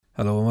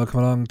Hello and welcome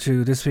along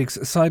to this week's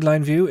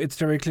Sideline View. It's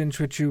Derek Lynch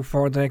with you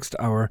for the next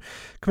hour.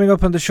 Coming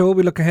up on the show,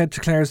 we look ahead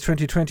to Clare's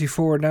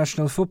 2024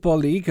 National Football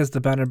League as the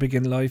banner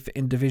begin life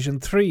in Division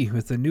 3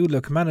 with a new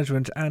look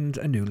management and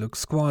a new look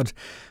squad.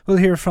 We'll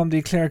hear from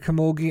the Clare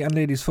camogie and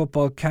ladies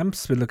football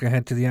camps. We'll look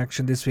ahead to the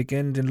action this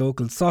weekend in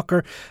local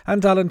soccer,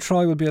 and Alan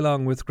Troy will be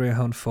along with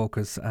Greyhound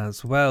Focus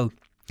as well.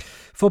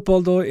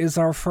 Football, though, is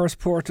our first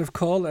port of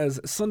call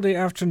as Sunday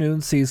afternoon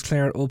sees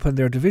Clare open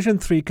their Division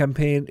 3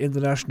 campaign in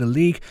the National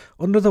League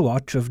under the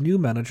watch of new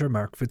manager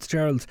Mark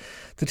Fitzgerald.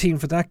 The team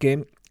for that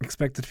game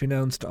expected to be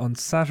announced on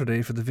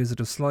Saturday for the visit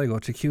of Sligo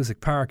to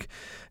Cusack Park.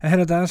 Ahead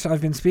of that,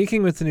 I've been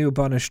speaking with the new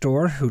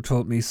Bonishtor, who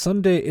told me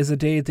Sunday is a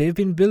day they've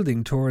been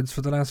building towards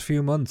for the last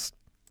few months.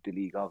 The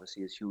league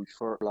obviously is huge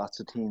for lots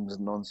of teams,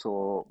 and none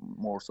so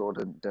more so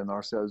than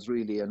ourselves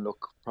really, and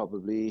look,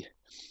 probably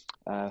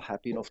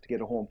happy enough to get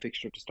a home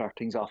fixture to start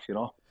things off, you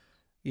know.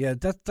 Yeah,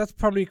 that's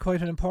probably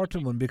quite an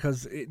important one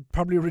because it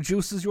probably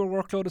reduces your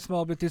workload a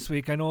small bit this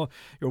week. I know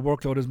your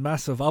workload is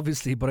massive,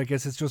 obviously, but I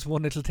guess it's just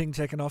one little thing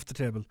taken off the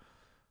table.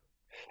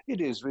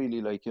 It is really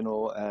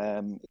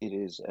it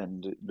is,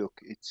 and look,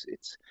 it's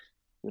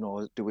you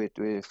know, the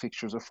way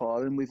fixtures are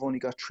falling, we've only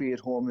got 3 at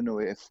home in a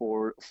way,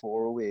 four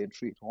away and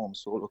 3 at home.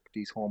 So look,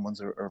 these home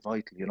ones are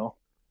vital, you know.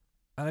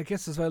 And I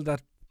guess as well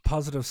that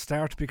positive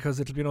start because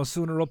it'll be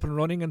sooner up and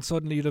running, and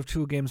suddenly you'll have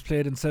 2 games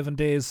played in 7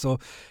 days, so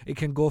it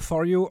can go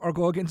for you or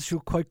go against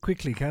you quite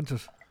quickly, can't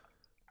it?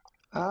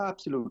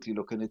 Absolutely.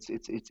 Look, and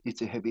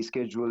it's a heavy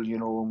schedule, you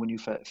know, and when you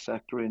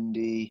factor in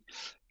the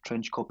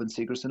Trench Cup and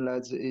Sigerson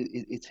lads,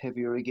 it's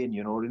heavier again,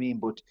 you know what I mean?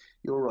 But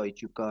you're right,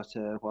 you've got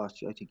I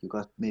think you've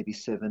got maybe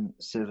seven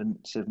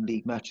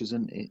league matches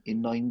in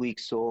 9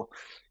 weeks, so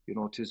you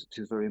know, tis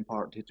very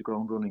important to hit the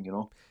ground running, you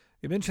know.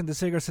 You mentioned the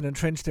Sigerson and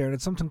Trench there, and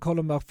it's something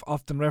Colm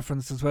often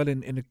referenced as well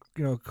in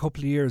a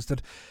couple of years,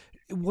 that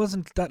it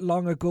wasn't that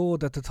long ago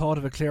that the thought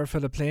of a Clare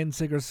fella playing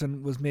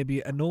Sigerson was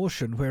maybe a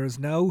notion, whereas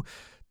now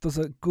there's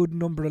a good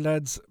number of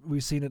lads,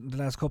 we've seen it in the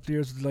last couple of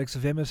years with the likes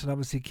of Emmett and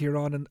obviously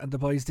Kieran and the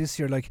boys this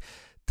year, like,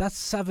 that's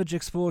savage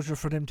exposure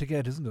for them to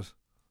get, isn't it?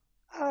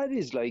 It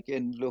is, like,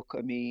 and look,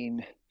 I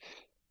mean,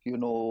 you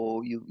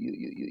know,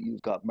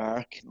 you've got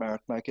Mark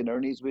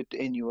McInerney's with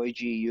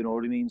NUIG, you know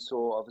what I mean?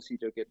 So obviously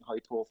they're getting high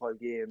profile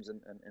games,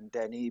 and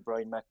Danny,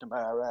 Brian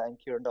McNamara and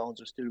Kieran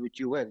Downs are still with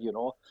UL, you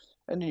know.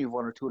 And then you've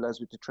 1 or 2 lads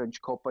with the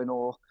Trench Cup. I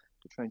know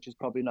the Trench is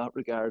probably not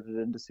regarded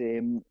in the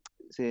same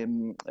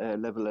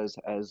level as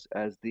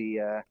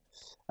the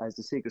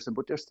Sigerson,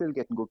 but they're still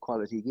getting good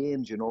quality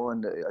games, you know.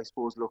 And I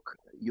suppose, look,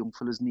 young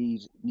fellas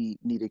need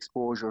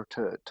exposure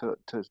to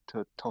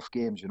tough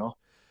games, you know.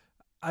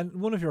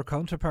 And one of your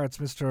counterparts,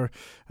 Mr.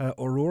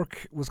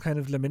 O'Rourke, was kind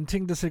of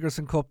lamenting the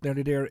Sigerson Cup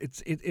nearly there.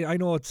 I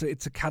know it's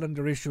a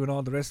calendar issue and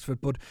all the rest of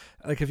it, but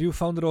like, have you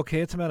found it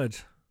okay to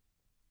manage?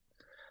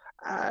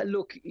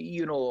 Look,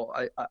 you know,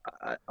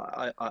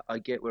 I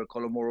get where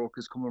Colm O'Rourke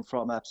is coming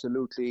from.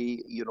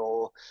 Absolutely, you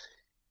know,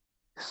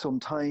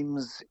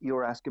 sometimes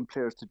you're asking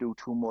players to do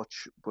too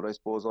much, but I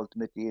suppose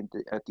ultimately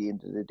at the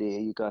end of the day,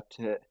 you got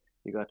to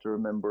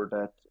remember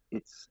that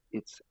it's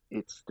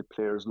the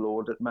player's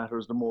load that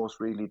matters the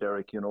most, really,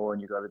 Derek. You know,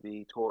 and you got to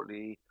be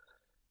totally,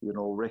 you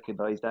know,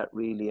 recognise that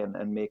really,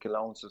 and make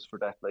allowances for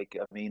that. Like,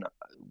 I mean,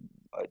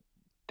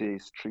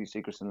 these 3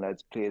 Sigerson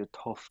lads played a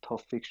tough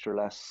fixture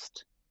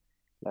last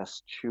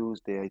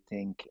Tuesday, I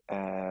think,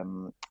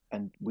 and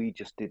we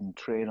just didn't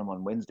train them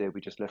on Wednesday.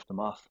 We just left them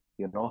off,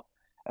 you know.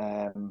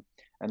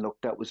 And look,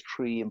 that was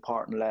 3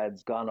 important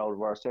lads gone out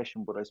of our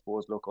session. But I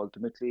suppose, look,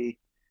 ultimately,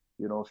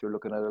 you know, if you're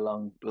looking at a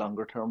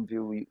longer term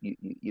view,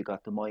 you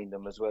got to mind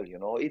them as well, you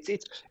know.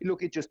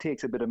 Look, it just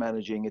takes a bit of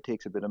managing. It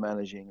takes a bit of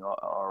managing,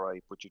 all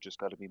right, but you just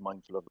got to be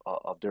mindful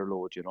of their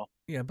load, you know.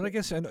 Yeah, but I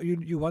guess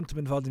you want them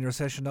involved in your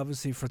session,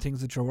 obviously, for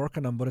things that you're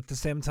working on, but at the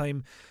same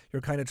time,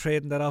 you're kind of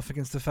trading that off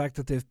against the fact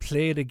that they've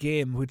played a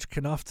game, which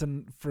can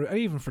often,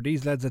 even for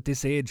these lads at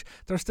this age,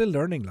 they're still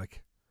learning,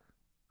 like.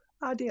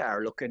 They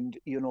are. Look, and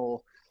you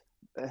know,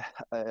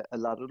 a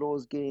lot of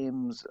those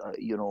games,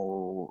 you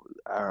know,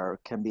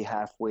 can be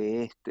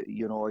halfway.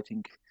 You know, I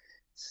think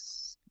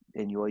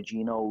NUIG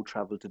now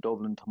travel to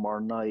Dublin tomorrow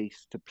night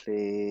to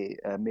play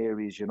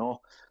Mary's, you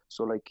know.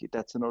 So, like,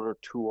 that's another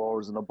 2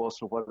 hours in a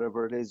bus or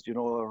whatever it is, you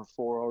know, or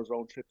 4 hours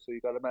round trip. So you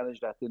got to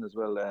manage that in as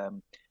well.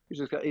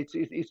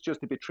 It's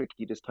just a bit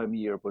tricky this time of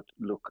year. But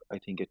look, I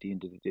think at the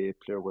end of the day,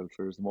 player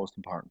welfare is the most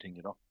important thing,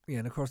 you know. Yeah,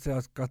 and of course they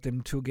got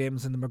them 2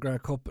 games in the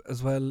McGrath Cup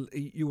as well.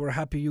 You were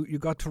happy. You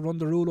got to run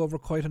the rule over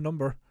quite a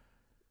number.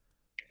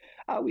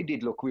 We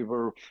did. Look, we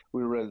were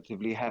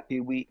relatively happy.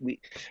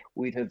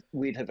 We'd have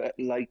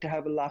liked to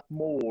have a lot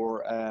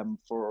more,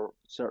 for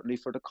certainly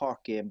for the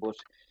Cork game, but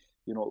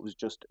you know, it was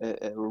just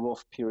a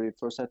rough period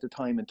for us at the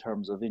time in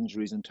terms of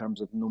injuries, in terms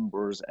of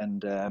numbers,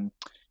 and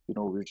we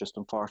were just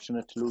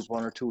unfortunate to lose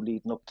one or two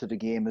leading up to the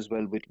game as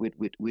well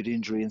with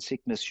injury and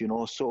sickness.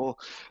 So,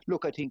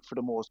 look, I think for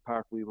the most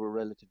part we were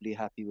relatively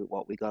happy with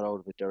what we got out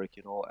of it, Derek.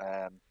 And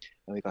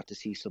we got to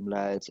see some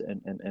lads,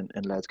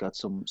 and lads got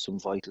some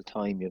vital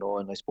time.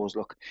 And I suppose,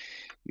 look,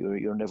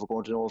 you're never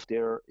going to know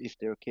if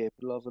they're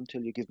capable of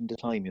until you give them the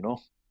time.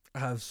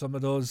 Have some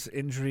of those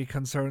injury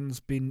concerns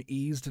been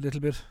eased a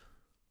little bit?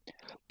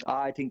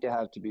 I think they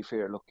have, to be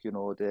fair. Look, the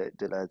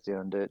lads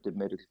there and the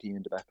medical team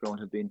in the background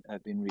have been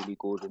really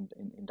good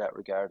in that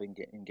regard in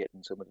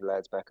getting some of the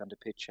lads back on the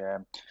pitch. We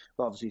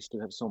obviously still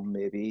have some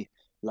maybe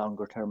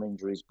longer term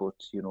injuries, but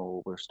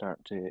we're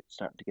starting to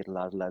get a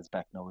lot of lads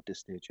back now at this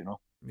stage.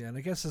 Yeah, and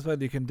I guess as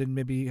well you can then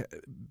maybe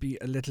be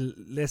a little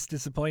less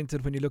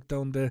disappointed when you look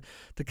down the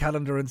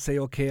calendar and say,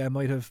 okay, I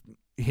might have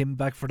him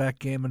back for that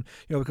game, and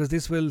because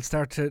this will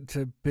start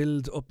to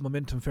build up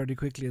momentum fairly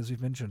quickly, as we've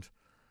mentioned.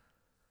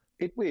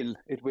 It will,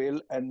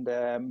 and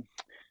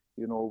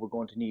we're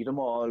going to need them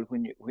all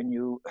when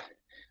you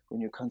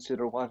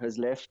consider what has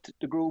left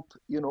the group.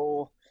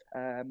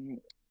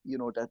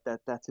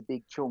 That's a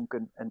big chunk,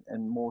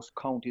 and most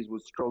counties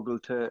would struggle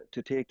to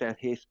take that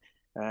hit.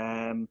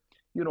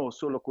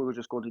 So look, we're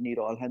just going to need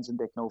all hands on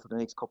deck now for the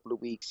next couple of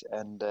weeks,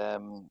 and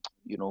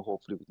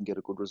hopefully we can get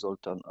a good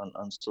result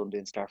on Sunday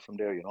and start from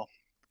there.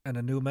 And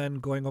a new man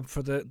going up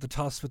for the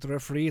toss with the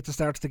referee at the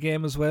start of the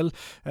game as well.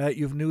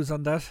 You've news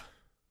on that?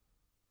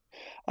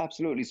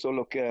 Absolutely. So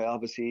look,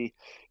 obviously,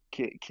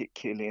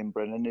 Killian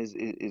Brennan is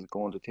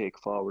going to take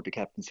forward the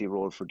captaincy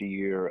role for the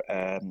year,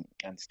 and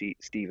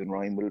Stephen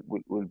Ryan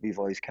will be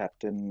vice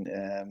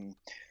captain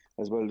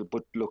as well.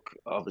 But look,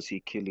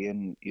 obviously,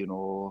 Killian,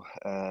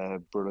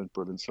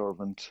 brilliant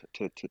servant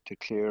to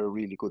Clare,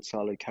 really good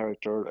solid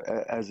character,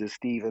 as is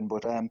Stephen.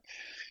 But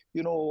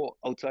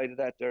outside of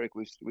that, Derek,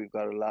 we've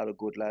got a lot of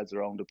good lads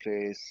around the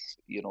place.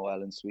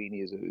 Alan Sweeney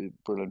is a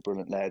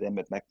brilliant lad.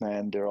 Emmett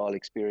McMahon, they're all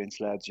experienced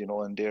lads,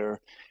 and they're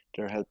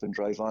helping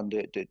drive on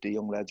the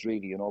young lads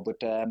really.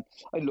 But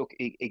I look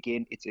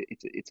again,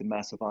 it's a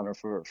massive honour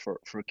for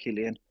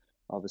Killian.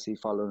 Obviously,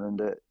 following in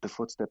the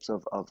footsteps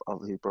of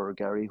his brother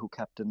Gary, who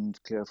captained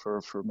Clare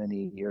for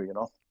many years.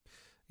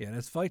 Yeah, and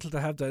it's vital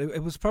to have that.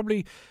 It was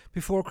probably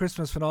before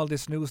Christmas when all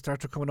this news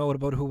started coming out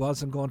about who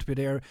wasn't going to be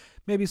there.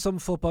 Maybe some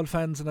football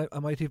fans, and I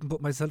might even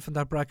put myself in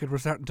that bracket, were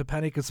starting to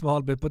panic a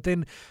small bit. But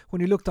then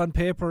when you looked on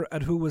paper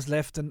at who was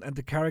left and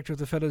the character of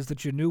the fellas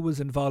that you knew was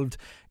involved,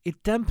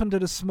 it dampened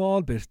it a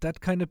small bit.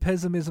 That kind of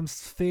pessimism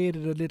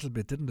faded a little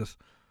bit, didn't it?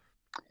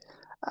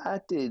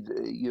 It did.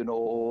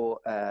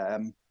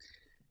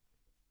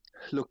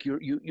 Look,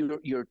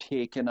 you're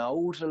taking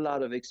out a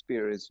lot of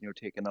experience and you're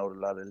taking out a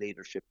lot of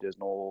leadership. There's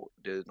no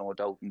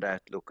doubt in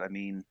that. Look, I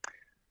mean,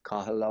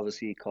 Cahill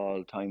obviously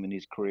called time in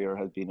his career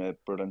has been a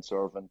brilliant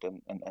servant,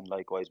 and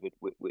likewise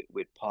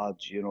with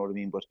Podge, you know what I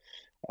mean. But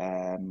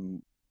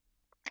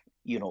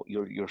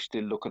you're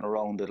still looking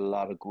around at a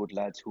lot of good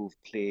lads who've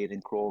played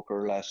in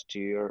Croker last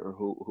year, or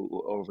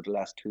who over the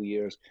last 2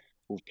 years,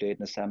 who've played in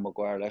the Sam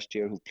Maguire last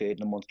year, who've played in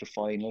the Munster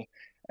final.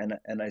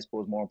 And I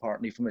suppose more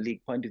importantly, from a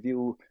league point of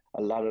view,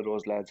 a lot of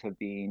those lads have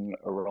been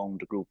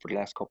around the group for the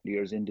last couple of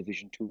years in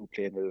Division 2,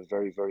 playing at a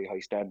very, very high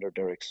standard,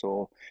 Derek.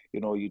 So,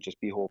 you just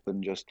be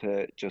hoping just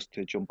to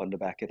jump on the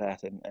back of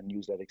that and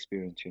use that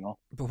experience.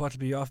 But what will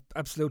be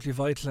absolutely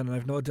vital, and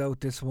I've no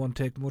doubt this won't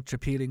take much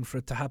appealing for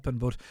it to happen,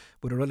 but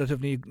with a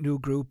relatively new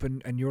group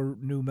and your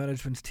new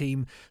management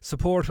team,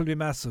 support will be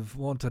massive,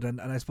 won't it? And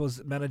I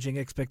suppose managing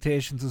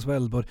expectations as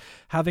well. But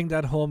having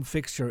that home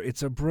fixture,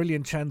 it's a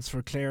brilliant chance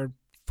for Clare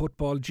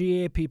football,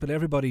 GA people,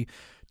 everybody,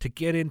 to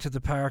get into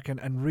the park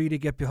and really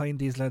get behind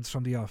these lads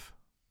from the off.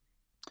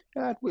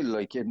 Yeah, it will.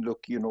 And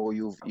look, you've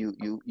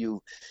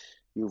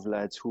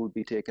lads who will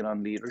be taking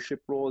on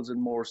leadership roles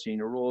and more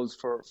senior roles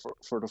for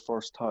the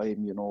first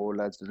time.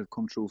 Lads that have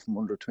come through from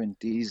under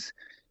 20s.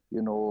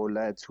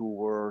 Lads who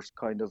were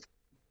kind of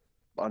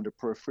on the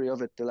periphery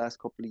of it the last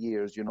couple of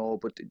years.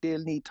 But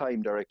they'll need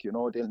time, Derek.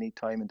 They'll need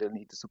time and they'll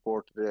need the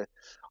support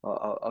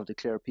of the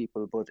Clare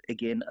people. But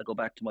again, I go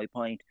back to my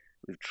point.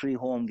 We've 3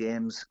 home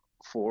games,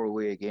 4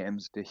 away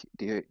games. The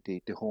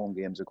home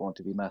games are going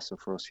to be massive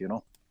for us.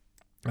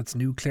 That's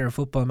new Clare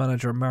football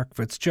manager Mark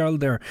Fitzgerald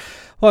there.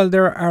 While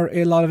there are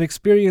a lot of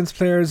experienced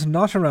players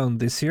not around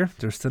this year,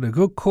 there's still a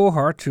good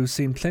cohort who've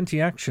seen plenty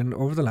action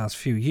over the last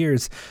few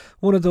years.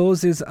 One of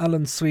those is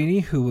Alan Sweeney,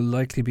 who will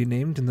likely be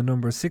named in the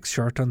number 6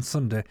 shirt on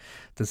Sunday.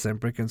 The St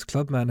Bricans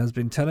clubman has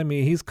been telling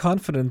me he's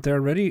confident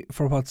they're ready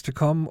for what's to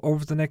come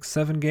over the next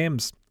 7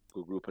 games.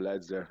 Good group of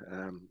lads there.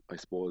 I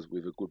suppose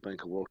we've a good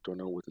bank of work done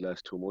now with the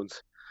last 2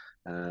 months.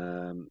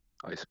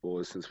 I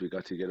suppose since we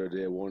got together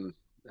day one,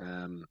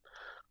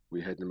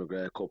 we had the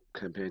McGrath Cup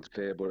campaign to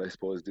play, but I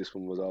suppose this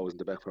one was always in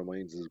the back of our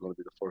minds. This is going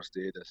to be the first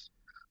day that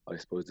I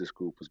suppose this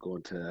group was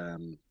going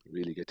to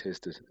really get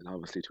tested, and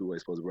obviously too, I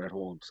suppose we're at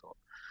home. So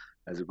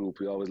as a group,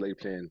 we always like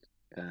playing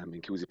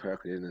in Cusie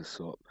Park in us.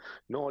 So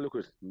no, look,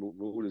 at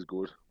mood is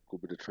good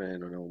with the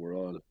trainer now. We're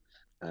all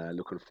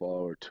looking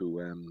forward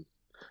to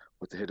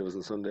what's ahead of us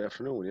on Sunday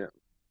afternoon. Yeah.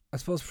 I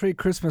suppose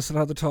pre-Christmas a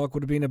lot of the talk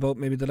would have been about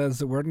maybe the lads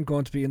that weren't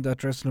going to be in that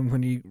dressing room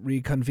when you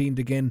reconvened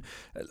again.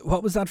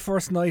 What was that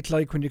first night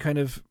like when you kind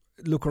of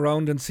look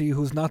around and see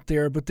who's not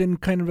there, but then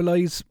kind of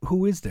realise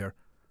who is there?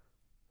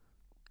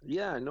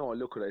 Yeah, no,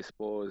 look, I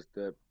suppose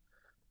the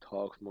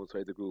talk from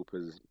outside the group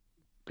has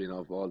been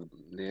of all the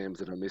names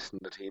that are missing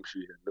the team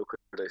sheet. And look,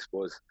 I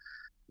suppose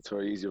it's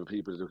very easy for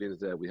people to look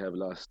into that. We have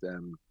lost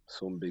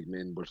some big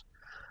men, but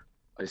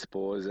I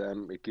suppose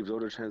it gives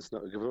other chance.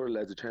 It gives other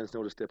lads a chance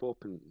now to step up,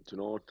 and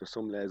there's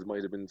some lads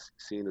might have been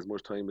seen as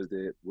much time as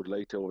they would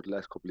like to over the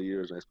last couple of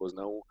years. And I suppose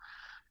now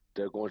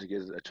they're going to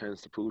get a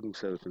chance to prove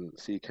themselves and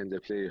see can they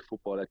play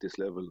football at this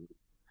level, and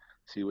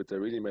see what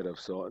they're really made of.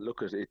 So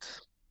look at it.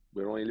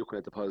 We're only looking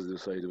at the positive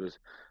side of it.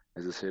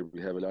 As I said,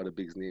 we have a lot of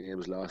big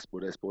names lost,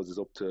 but I suppose it's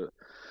up to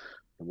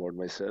more than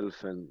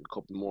myself and a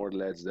couple more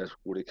lads that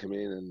would have come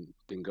in and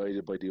been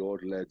guided by the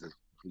older lads.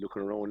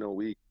 Looking around now,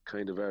 we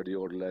kind of are the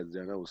older lads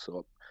there now,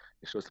 so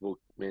it's just about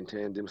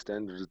maintaining them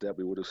standards that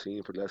we would have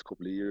seen for the last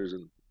couple of years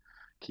and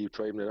keep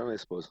driving it on, I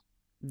suppose.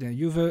 Yeah,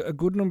 you've a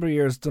good number of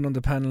years done on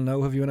the panel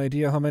now. Have you an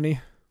idea how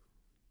many?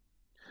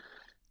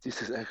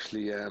 This is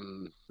actually,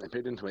 I'm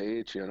paid into my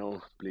age,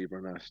 believe it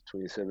or not.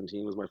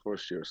 2017 was my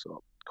first year,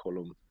 so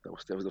Cullum, that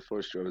was the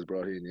first year I was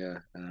brought in, yeah.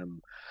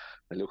 And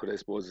look, I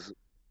suppose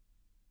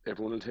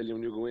everyone will tell you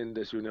when you go in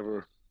that you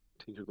never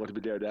think you're going to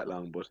be there that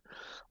long, but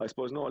I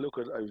suppose no. Look,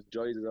 I've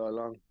enjoyed it all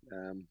along.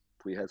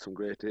 We had some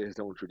great days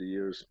down through the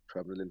years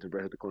travelling into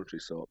breath of the country.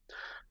 So,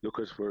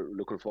 we're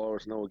looking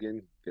forward to now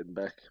again getting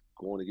back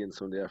going again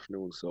Sunday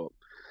afternoon. So,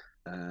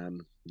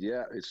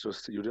 yeah, it's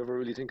just you never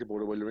really think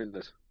about it while you're in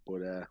it,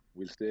 but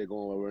we'll stay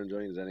going while we're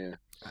enjoying it anyway.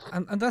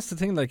 And that's the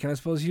thing, like, and I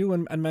suppose you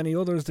and many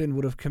others then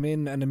would have come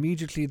in, and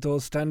immediately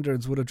those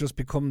standards would have just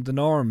become the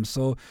norm.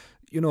 So,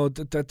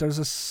 that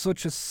there's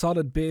such a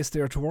solid base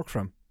there to work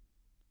from.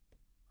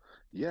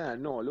 Yeah,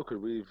 no,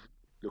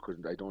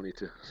 I don't need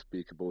to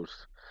speak about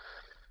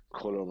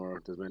Cullum,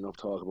 or there's been enough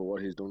talk about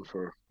what he's done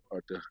for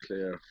the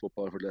Clare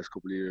football for the last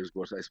couple of years,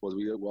 but I suppose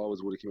we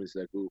always would have come into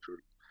that group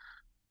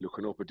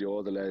looking up at the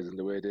older lads and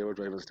the way they were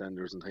driving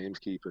standards and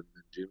timekeeping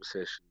and gym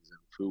sessions and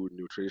food and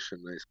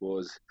nutrition. I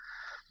suppose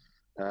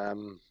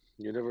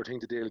you never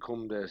think the day will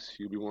come that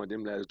you'll be one of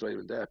them lads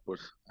driving that, but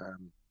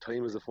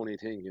time is a funny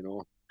thing,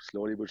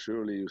 slowly but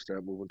surely you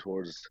start moving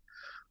towards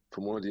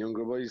from one of the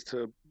younger boys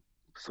to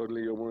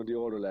suddenly you're one of the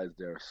older lads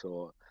there.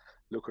 So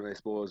I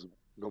suppose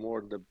no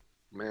more than the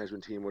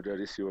management team were there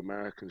this year with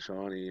Mark and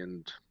Shawnee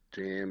and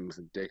James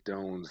and Dick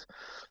Downs.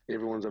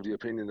 Everyone's of the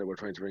opinion that we're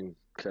trying to bring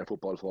Clare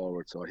football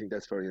forward, so I think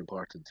that's very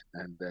important,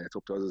 and it's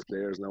up to us as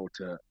players now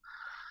to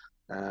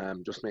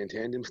just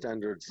maintain them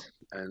standards,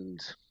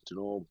 and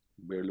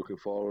we're looking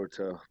forward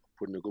to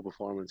putting a good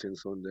performance in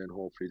Sunday, and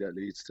hopefully that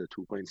leads to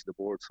 2 points on the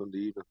board Sunday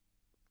evening.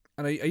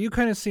 And are you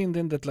kind of seeing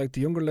then that, like,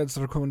 the younger lads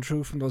that are coming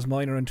through from those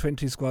minor and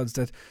 20 squads,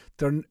 that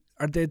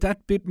are they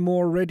that bit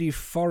more ready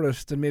for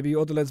it than maybe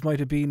other lads might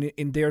have been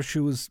in their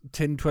shoes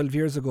 10, 12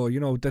 years ago?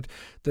 That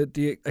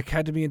the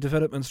academy and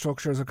development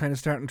structures are kind of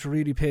starting to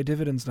really pay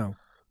dividends now.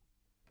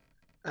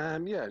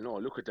 Yeah, no,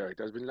 look at Derek.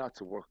 There's been lots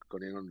of work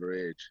going in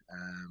underage.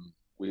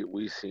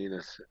 We've seen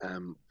it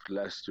for the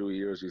last 2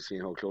 years. We've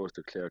seen how close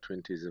the Clare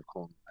 20s have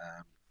come,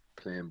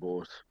 playing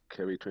both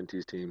Kerry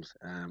 20s teams.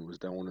 Was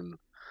down in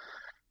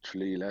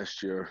Tralee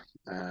last year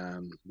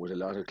with a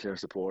lot of Clare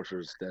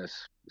supporters that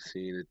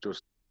seen it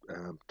just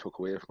took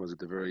away from us at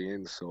the very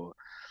end. So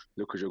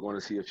look, you're going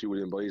to see a few of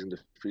them boys in the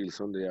field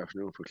Sunday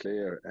afternoon for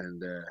Clare,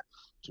 and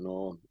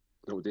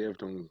they've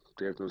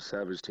done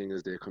savage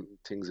things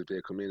if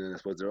they come in, and I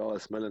suppose they're all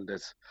smelling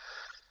that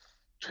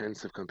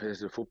chance of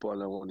competitive football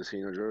now on the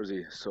senior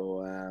jersey.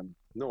 So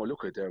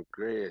they're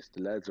great.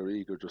 The lads are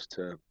eager just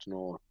to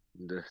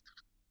the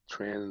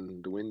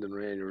training, the wind and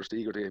rain. You're just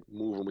eager to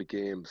move on with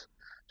games,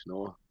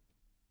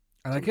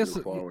 And I guess,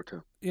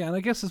 and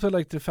I guess as well,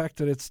 like the fact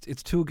that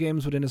it's 2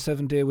 games within a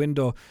 7-day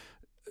window.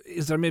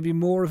 Is there maybe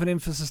more of an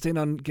emphasis then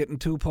on getting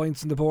 2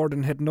 points on the board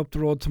and heading up the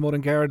road to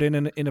Mullingar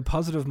in a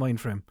positive mind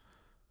frame?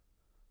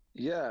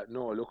 Yeah,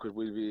 no, look, it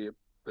will be.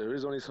 There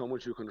is only so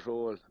much you can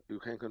control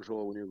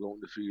when you go in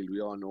the field.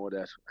 We all know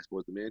that. I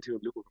suppose the main thing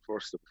we're looking for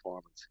first is the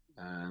performance,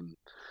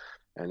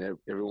 and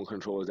everyone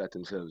controls that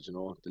themselves.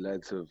 The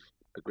lads have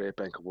a great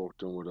bank of work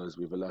done with us.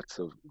 We have lots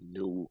of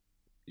new,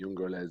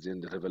 younger lads in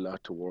that have a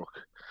lot to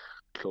work.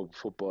 Club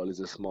football is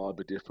a small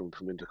bit different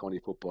from inter-county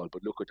football,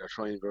 but look, they're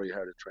trying very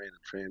hard to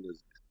train as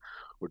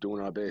we're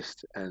doing our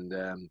best, and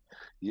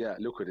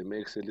it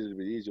makes it a little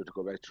bit easier to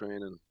go back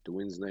training the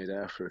Wednesday night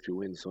after. If you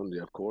win Sunday,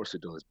 of course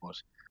it does,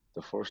 but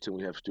the first thing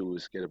we have to do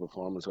is get a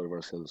performance out of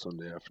ourselves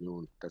Sunday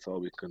afternoon. That's all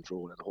we can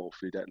control, and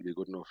hopefully that'll be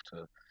good enough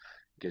to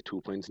get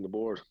 2 points on the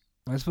board.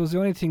 I suppose the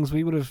only things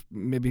we would have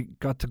maybe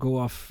got to go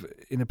off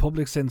in a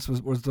public sense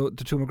was the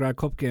 2 McGrath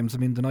Cup games. I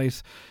mean, the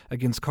night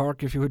against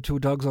Cork, if you had 2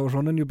 dogs out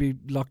running, you'd be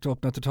locked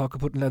up, not to talk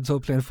of putting lads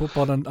out playing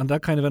football on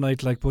that kind of a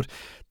night. Like, but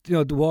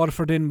the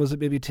Waterford in, was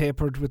it maybe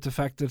tapered with the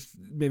fact that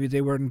maybe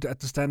they weren't at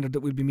the standard that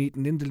we'd be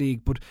meeting in the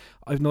league? But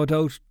I've no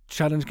doubt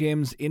challenge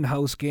games,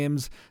 in-house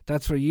games,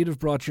 that's where you'd have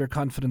brought your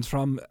confidence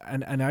from.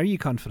 And are you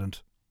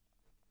confident?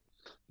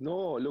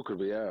 No, look,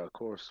 we are, of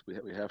course.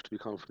 We have to be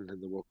confident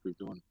in the work we've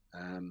done.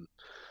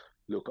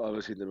 Look,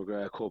 obviously the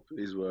McGrath Cup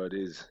is where it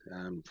is.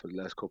 For the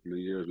last couple of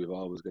years, we've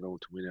always gone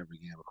out to win every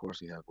game. Of course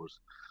we have, but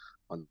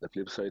on the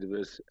flip side of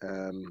it,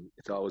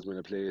 it's always been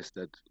a place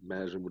that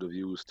management would have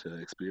used to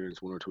experience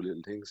one or two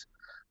little things.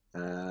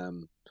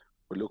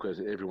 But look, at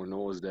everyone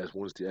knows that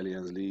once the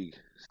Allianz League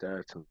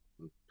starts,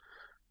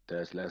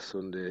 that last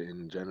Sunday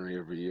in January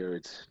every year,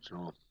 it's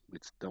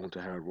it's down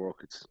to hard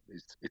work. It's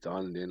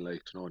on then,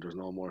 like there's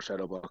no more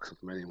shadow boxing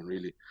from anyone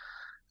really.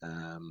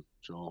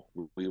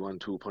 We won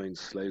 2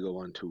 points, Sligo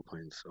won 2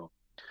 points, so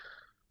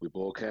we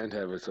both can't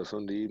have it. So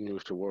Sunday evening we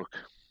have to work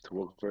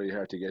very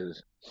hard to get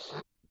it.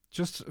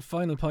 Just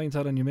final point,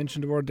 Alan, you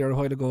mentioned the word there a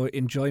while ago,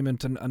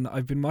 enjoyment, and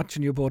I've been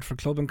watching you both for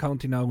club and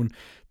county now, and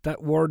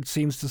that word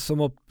seems to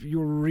sum up,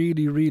 you're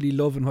really, really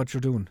loving what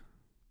you're doing.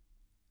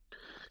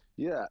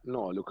 Yeah,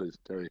 no, look,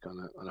 Derek,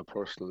 on a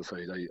personal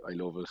side, I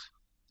love it.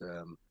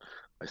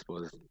 I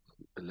suppose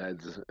the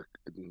lads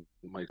in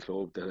my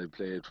club that I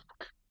played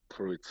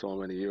for it so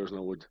many years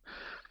now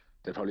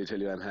they'd probably tell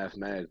you I'm half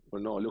mad.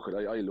 But no, look,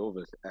 I love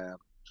it. I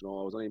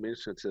was only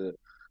mentioning it to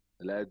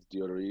the lads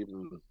the other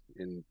evening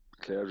in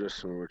Clare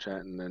just when we were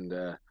chatting, and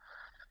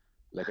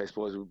I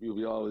suppose we'll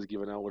be always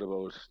giving out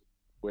about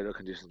weather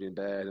conditions being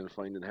bad and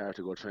finding it hard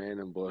to go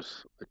training, but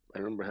I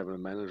remember having a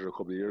manager a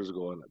couple of years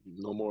ago, and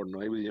no more than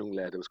I was a young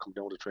lad that was coming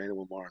down to training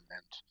one morning,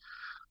 and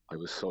I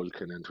was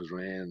sulking and it was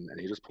raining, and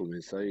he just pulled me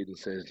inside and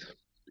said,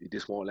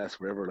 this won't last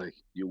forever, like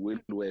you will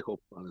wake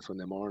up on a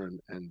Sunday morning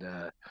and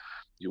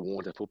you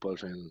won't have football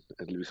training,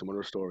 it'll be some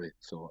other story.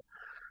 So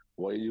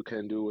while you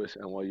can do it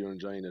and while you're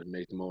enjoying it,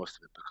 make the most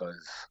of it,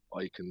 because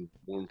I can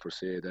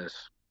say that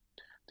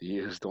the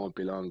years don't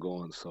be long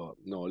gone. So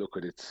no, look,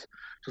 it's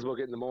just about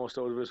getting the most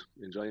out of it,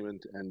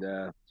 enjoyment, and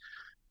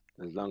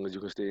as long as you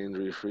can stay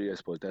injury free, I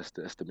suppose that's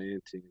the main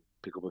thing.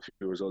 Pick up a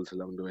few results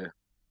along the way.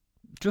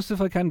 Just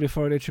if I can,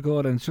 before I let you go,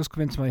 and it's just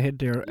come into my head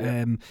there,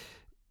 yeah.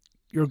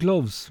 Your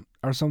gloves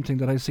are something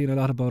that I've seen a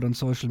lot about on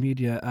social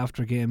media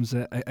after games.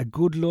 A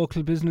good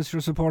local business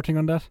you're supporting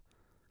on that?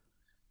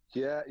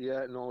 Yeah,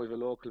 no, we have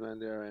a local man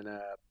there in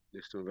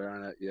Liston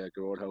Varna. Yeah,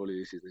 Gerard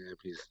Howley is his name.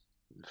 He's,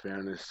 in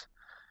fairness,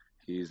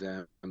 he's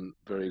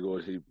very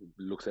good. He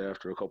looks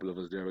after a couple of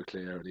us there with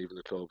Clare and even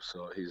the club,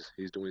 so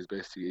he's doing his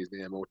best to get his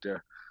name out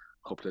there.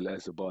 A couple of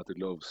lads have bought the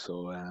gloves,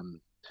 so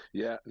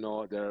yeah,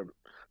 no, they're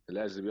the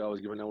lads will be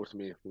always giving out to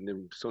me. When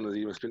the sun is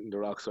even splinting the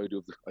rocks, I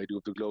do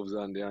have the gloves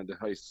on there in the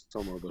high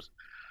summer, but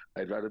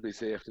I'd rather be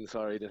safe than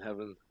sorry than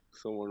having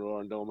someone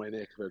roaring down my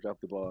neck if I drop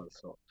the ball.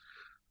 So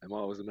I'm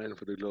always a man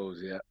for the gloves,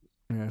 yeah.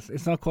 Yes,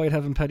 it's not quite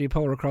having Paddy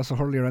Power across a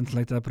hurley or anything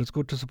like that, but it's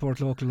good to support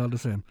local all the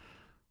same.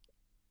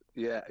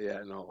 Yeah,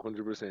 no,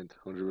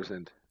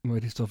 100%.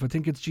 Mighty stuff. I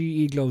think it's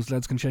GE Gloves.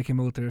 Lads can check him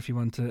out there if you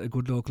want a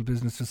good local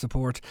business to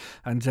support.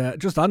 And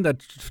just on that,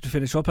 to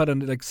finish up at,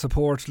 and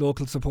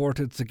local support,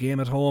 it's a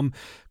game at home.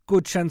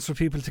 Good chance for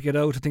people to get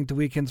out. I think the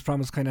weekend's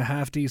promised kind of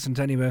half decent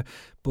anyway.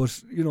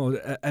 But,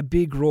 a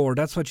big roar.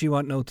 That's what you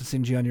want now to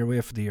send you on your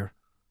way for the year.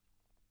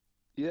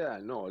 Yeah,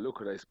 no,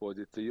 look, I suppose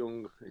it's a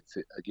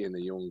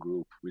young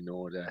group. We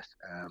know that.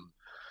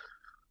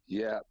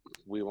 Yeah,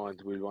 we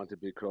want a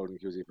big crowd in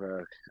Cusie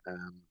Park.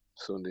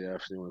 Sunday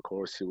afternoon, of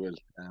course you will.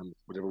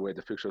 Whatever way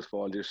the fixtures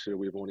fall this year,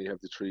 we've only have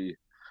the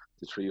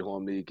three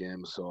home league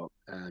games, so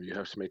you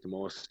have to make the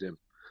most of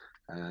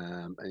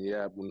them. And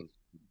yeah, when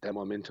that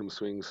momentum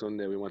swings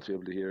Sunday, we want to be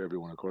able to hear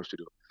everyone. Of course you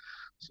do.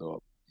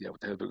 So yeah, with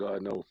the help of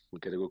God, now we'll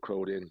get a good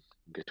crowd in,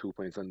 get 2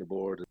 points on the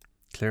board.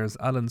 Clare's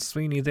Alan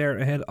Sweeney there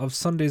ahead of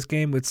Sunday's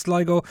game with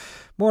Sligo.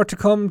 More to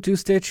come. Do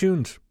stay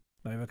tuned.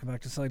 Hi, welcome back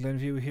to Sideline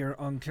View here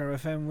on Clare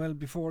FM. Well,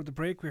 before the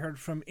break we heard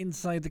from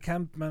inside the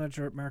camp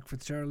manager Mark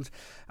Fitzgerald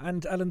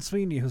and Alan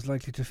Sweeney, who's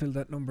likely to fill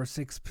that number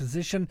 6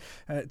 position.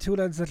 Two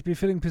lads that will be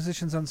filling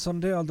positions on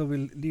Sunday, although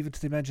we'll leave it to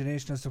the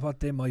imagination as to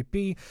what they might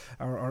be.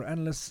 Our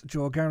analysts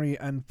Joe Gary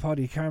and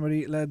Paddy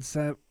Carmody. Lads,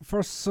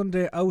 first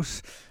Sunday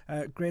out,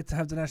 great to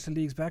have the National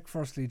Leagues back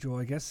firstly, Joe,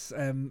 I guess,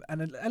 and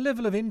a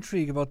level of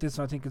intrigue about this,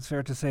 I think it's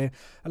fair to say.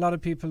 A lot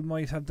of people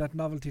might have that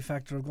novelty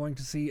factor of going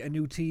to see a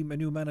new team, a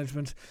new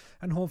management,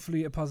 and hopefully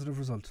a positive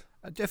result.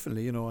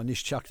 Definitely,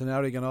 Anish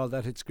Chaktanarrig and all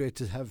that. It's great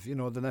to have,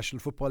 the National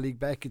Football League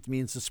back. It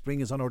means the spring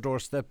is on our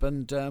doorstep,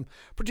 and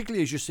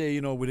particularly, as you say,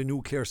 with a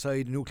new Clare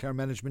side, a new Clare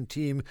management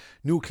team,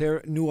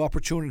 new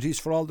opportunities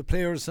for all the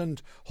players,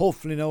 and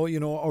hopefully now,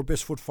 our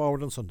best foot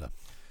forward on Sunday.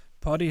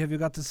 Paddy, have you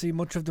got to see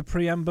much of the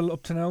preamble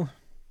up to now?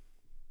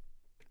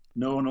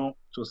 No,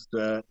 just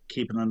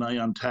keeping an eye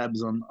on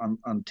tabs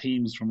on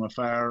teams from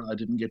afar. I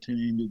didn't get to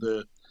any of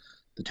the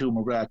two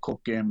McGrath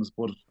Cup games,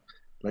 but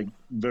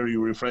very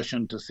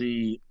refreshing to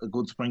see a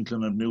good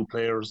sprinkling of new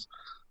players.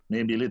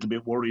 Maybe a little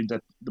bit worried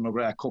that the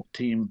McGrath Cup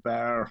team,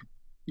 bar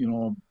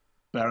Emmett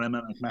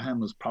McMahon,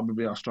 was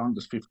probably our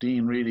strongest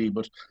 15 really,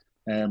 but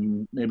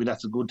maybe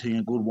that's a good thing,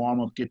 a good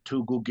warm-up, get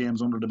 2 good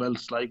games under the belt.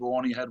 Sligo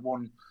only had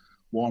 1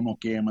 warm-up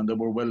game and they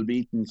were well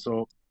beaten,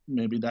 so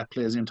maybe that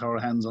plays into our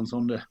hands on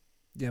Sunday.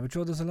 Yeah, but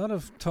Joe, there's a lot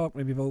of talk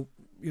maybe about,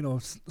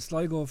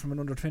 Sligo from an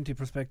under-20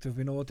 perspective.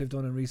 We know what they've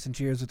done in recent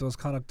years with those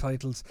Connacht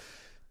titles.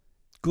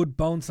 good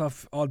bounce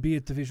off,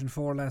 albeit Division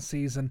 4 last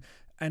season.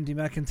 Andy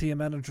McEntee, a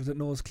manager that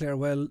knows Clare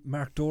well.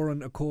 Mark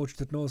Doran, a coach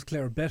that knows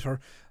Clare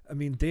better. I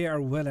mean, they are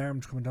well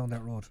armed coming down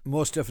that road.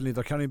 Most definitely,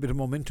 they're carrying a bit of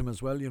momentum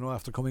as well.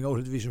 After coming out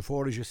of Division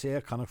 4, as you say,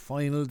 a kind of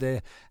final,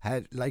 they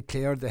had, like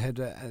Clare, they had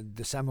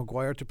the Sam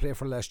Maguire to play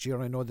for last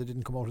year. I know they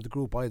didn't come out of the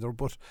group either,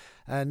 but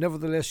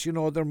nevertheless,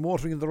 they're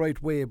motoring in the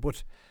right way.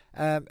 But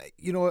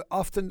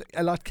often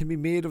a lot can be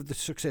made of the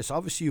success.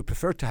 Obviously, you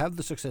prefer to have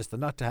the success than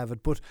not to have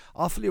it, but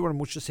awfully were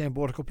much the same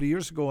boat a couple of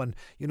years ago, and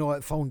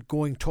I found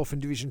going tough in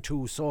Division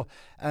 2. So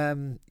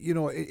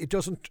it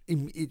doesn't.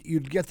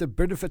 You'll get the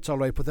benefits all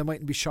right, but they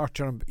mightn't be short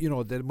term.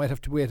 They might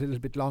have to wait a little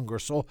bit longer.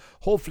 So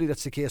hopefully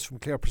that's the case from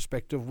Clare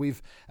perspective. We've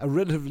a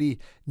relatively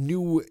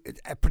new,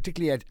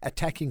 particularly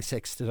attacking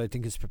sextet, I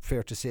think is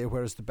fair to say,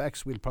 whereas the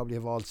backs we'll probably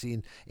have all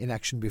seen in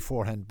action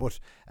beforehand. But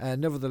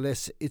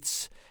nevertheless,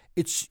 it's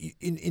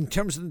in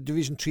terms of the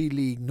Division 3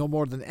 league, no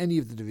more than any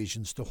of the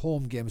divisions, the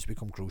home games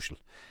become crucial,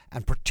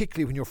 and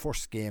particularly when your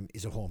first game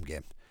is a home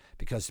game.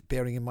 Because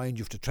bearing in mind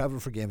you have to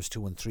travel for games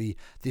 2 and 3,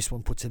 this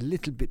one puts a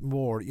little bit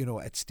more,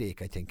 at stake,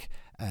 I think,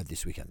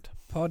 this weekend.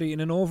 Paddy,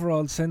 in an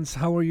overall sense,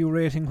 how are you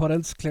rating what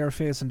else Clare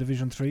face in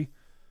Division 3?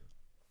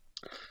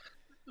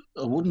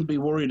 I wouldn't be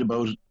worried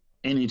about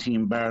any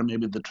team bar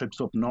maybe the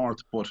trips up north,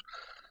 but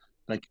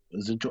I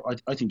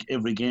think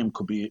every game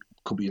could be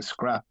a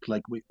scrap.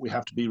 Like we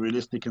have to be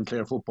realistic in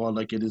Clare football.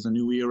 Like, it is a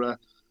new era.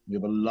 We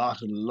have a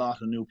lot of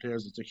new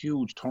players. It's a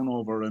huge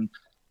turnover, and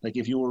like,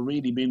 if you were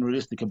really being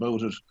realistic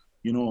about it,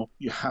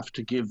 you have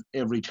to give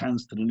every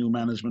chance to the new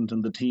management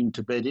and the team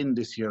to bed in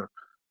this year.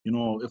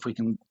 If we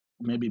can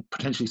maybe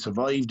potentially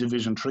survive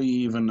Division 3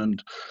 even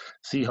and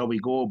see how we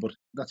go. But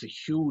that's a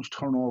huge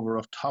turnover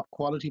of top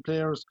quality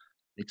players,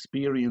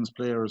 experienced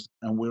players,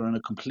 and we're in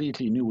a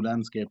completely new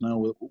landscape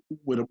now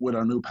with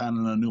our new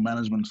panel and new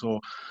management. So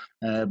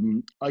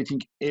I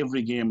think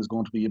every game is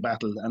going to be a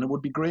battle, and it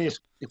would be great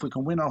if we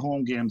can win our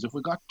home games. If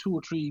we got 2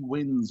 or 3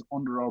 wins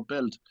under our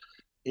belt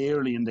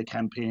early in the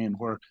campaign,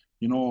 where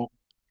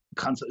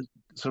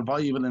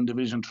survival in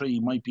Division 3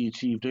 might be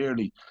achieved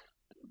early,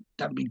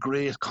 that'd be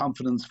great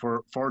confidence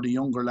for the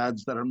younger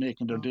lads that are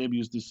making their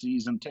debuts this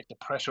season. Take the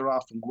pressure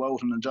off and go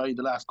out and enjoy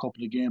the last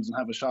couple of games and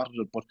have a shot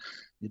at it. But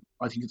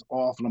I think it's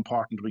awful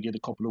important we get a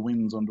couple of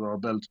wins under our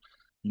belt.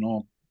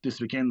 This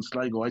weekend,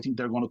 Sligo, I think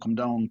they're going to come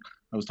down.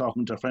 I was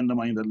talking to a friend of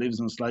mine that lives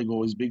in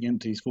Sligo. He's big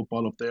into his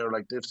football up there.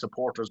 Like, they've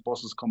supporters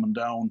buses coming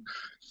down.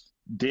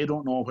 They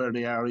don't know where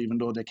they are, even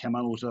though they came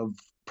out of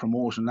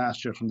promotion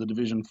last year from the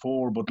Division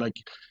 4. But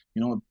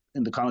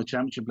in the Connacht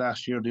Championship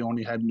last year, they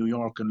only had New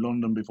York and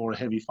London before a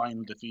heavy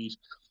final defeat.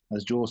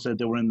 As Joe said,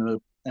 they were in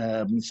the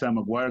Sam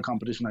Maguire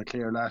competition at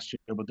Clare last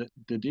year, but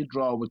they did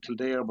draw with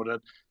Kildare, but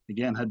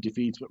again had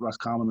defeats with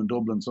Roscommon and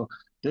Dublin. So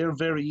they're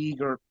very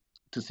eager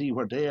to see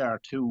where they are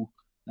too.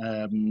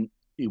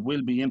 It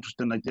will be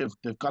interesting. Like,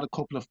 they've got a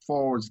couple of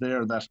forwards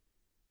there that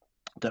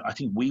I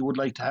think we would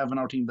like to have in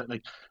our team. That,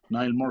 like,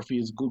 Niall Murphy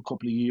is a good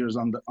couple of years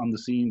on the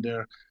scene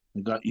there.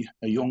 They've got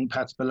a young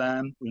Pat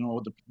Spillane,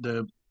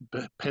 the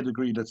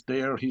pedigree that's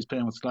there. He's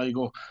playing with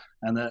Sligo,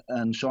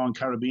 and Sean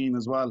Carabine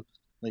as well.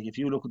 Like, if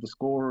you look at the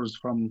scorers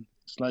from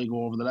Sligo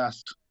over the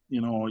last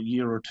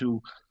year or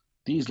two,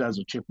 these lads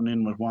are chipping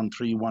in with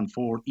 1-3,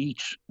 1-4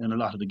 each in a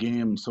lot of the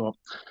games. So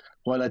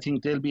while I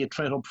think they'll be a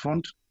threat up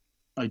front,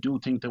 I do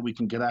think that we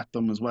can get at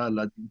them as well.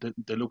 Like,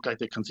 they look like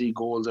they can see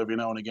goals every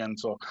now and again.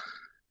 So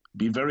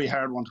be a very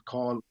hard one to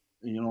call.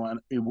 And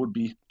it would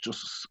be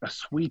just a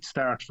sweet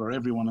start for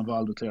everyone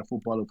involved with Clare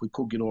football if we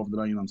could get over the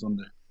line on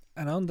Sunday.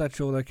 And on that,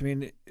 Joe,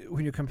 when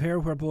you compare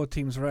where both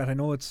teams are at, I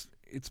know it's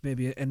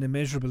maybe an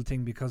immeasurable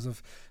thing because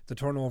of the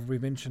turnover we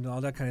mentioned and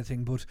all that kind of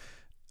thing, but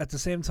at the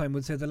same time,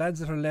 we'd say the lads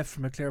that are left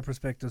from a Clare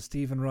perspective,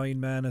 Stephen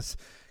Ryan, Manus,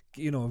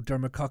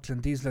 Dermot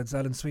Coughlin, these lads,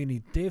 Alan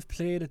Sweeney, they've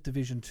played at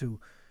Division 2.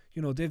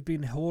 They've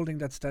been holding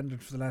that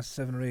standard for the last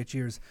 7 or 8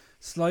 years.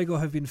 Sligo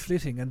have been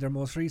flitting, and their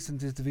most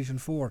recent is Division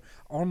 4.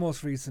 Our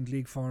most recent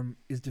league form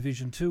is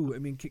Division 2. I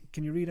mean,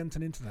 can you read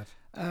anything into that?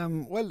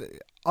 Well,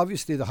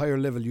 obviously the higher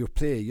level you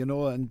play,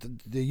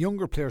 and the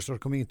younger players are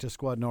coming into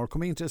squad now, are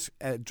coming into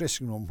a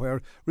dressing room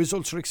where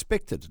results are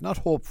expected, not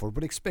hoped for,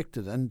 but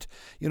expected. And,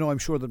 I'm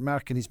sure that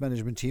Mark and his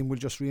management team will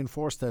just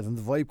reinforce that. And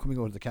the vibe coming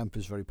out of the camp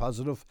is very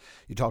positive.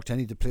 You talk to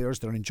any of the players,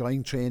 they're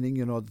enjoying training,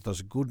 there's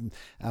a good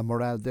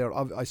morale there.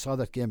 I saw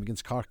that game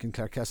against Cork and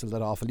Clarecastle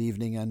that awful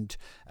evening, and,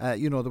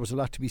 there was a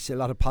lot to be said, a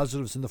lot of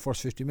positives in the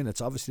first 50 minutes.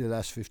 Obviously the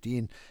last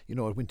 15,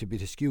 it went a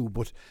bit askew,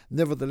 but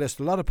nevertheless,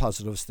 a lot of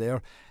positives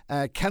there.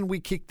 Can we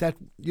kick that?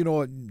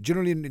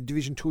 Generally in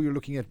Division 2 you're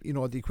looking at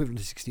the equivalent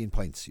of 16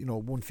 points,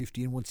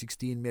 115,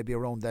 116, maybe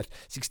around that,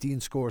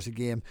 16 scores a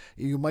game.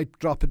 You might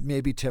drop it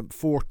maybe to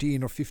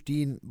 14 or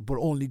 15, but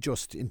only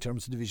just in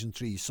terms of Division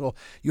 3. So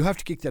you have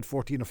to kick that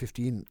 14 or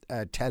 15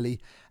 tally,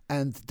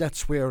 and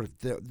that's where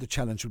the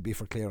challenge will be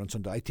for Clare on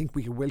Sunday. I think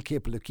we are well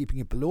capable of keeping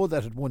it below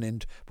that at one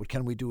end, but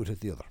can we do it at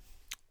the other?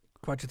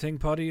 What do you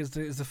think, Paddy? Is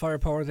the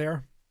firepower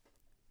there?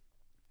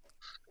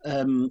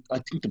 I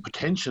think the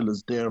potential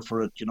is there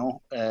for it,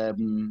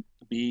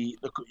 be,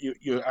 look,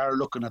 you are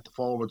looking at the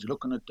forwards. You're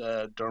looking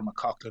at Dermot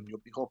Coughlin. You'll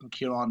be hoping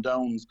Kieran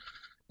Downs,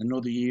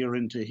 another year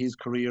into his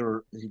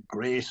career,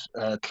 great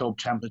club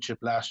championship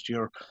last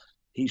year.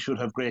 He should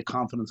have great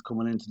confidence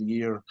coming into the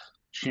year.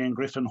 Shane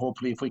Griffin,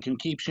 hopefully, if we can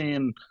keep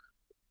Shane,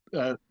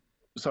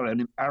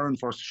 Aaron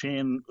first.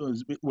 Shane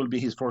will be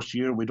his first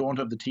year. We don't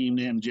have the team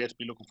named yet.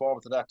 Be looking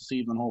forward to that this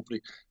evening,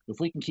 hopefully. If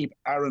we can keep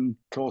Aaron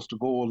close to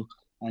goal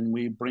and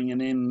we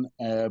bringing in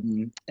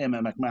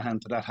Emma McMahon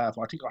to that half,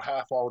 I think our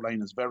half forward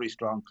line is very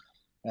strong.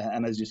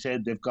 And as you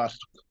said, they've got,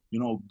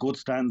 good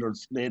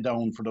standards laid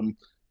down for them.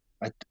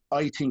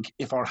 I think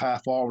if our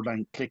half forward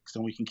line clicks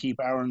and we can keep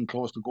Aaron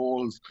close to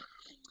goals,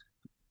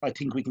 I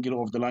think we can get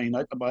over the line.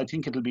 But I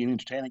think it'll be an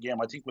entertaining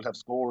game. I think we'll have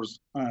scores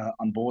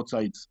on both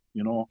sides.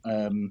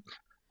 I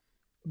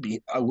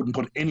wouldn't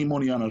put any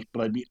money on it,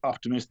 but I'd be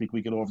optimistic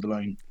we get over the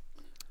line.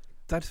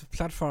 That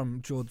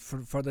platform, Joe,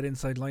 for that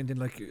inside line,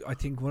 then, I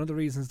think one of the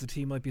reasons the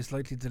team might be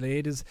slightly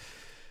delayed is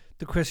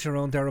the question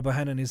around Darragh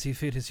Bohannon. Is he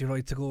fit? Is he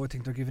right to go? I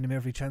think they're giving him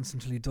every chance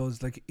until he does.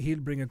 He'll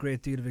bring a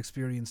great deal of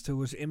experience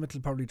to it. Emmett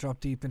will probably drop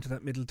deep into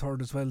that middle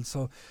third as well.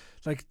 So,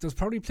 there's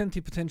probably plenty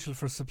of potential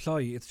for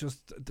supply. It's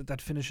just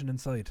that finishing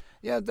inside.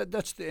 Yeah,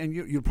 and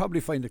you'll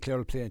probably find that Clare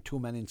will play a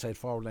two-man inside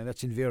forward line.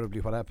 That's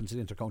invariably what happens at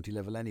inter-county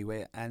level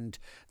anyway, and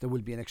there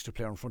will be an extra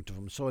player in front of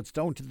him. So it's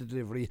down to the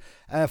delivery.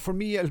 For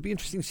me, it'll be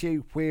interesting to see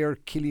where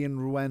Killian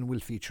Ruane will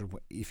feature.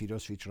 If he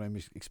does feature, I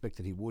expect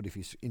that he would if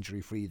he's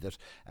injury-free.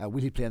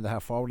 Will he play in the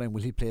half forward line?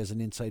 Will he play as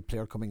an inside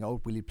player coming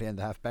out? Will he play in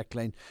the half back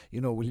line?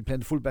 Will he play in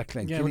the full back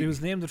line? Yeah, he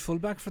was named at full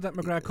back for that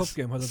McGrath Cup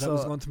game, whether that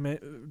was going to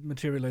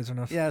materialise or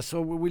not. Yeah,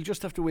 so we'll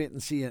just have to wait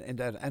and see in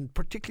that. And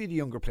particularly the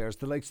younger players,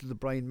 the likes of the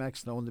Brian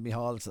Max now and the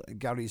Mihals,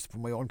 Gary's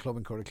from my own club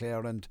in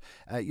Clare, and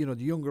the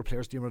younger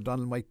players, Diarmaid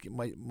O'Donnell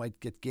might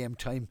get game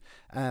time.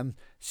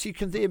 See,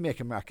 can they make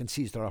a mark and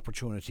seize their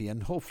opportunity?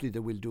 And hopefully they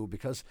will do,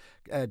 because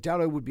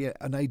Darragh would be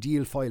an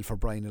ideal file for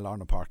Brian and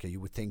Lorna Parker, you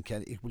would think.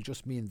 And it will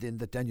just mean then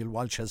that Daniel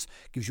Walsh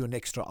gives you an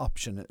extra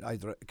option,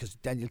 either because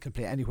Daniel can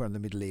play anywhere in the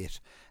middle eight.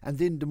 And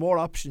then the more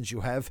options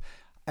you have,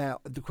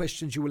 the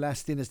questions you will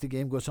ask then as the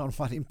game goes on,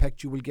 what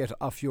impact you will get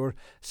off your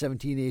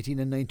 17, 18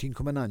 and 19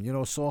 coming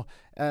on, so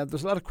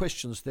there's a lot of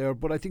questions there,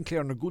 but I think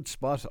Clare in a good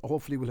spot.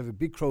 Hopefully we'll have a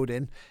big crowd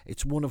in.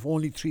 It's one of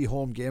only 3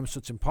 home games, so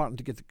it's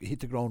important to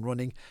hit the ground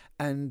running,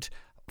 and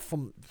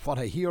from what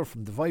I hear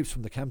from the vibes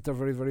from the camp, they're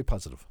very, very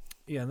positive.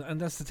 Yeah, and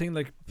that's the thing,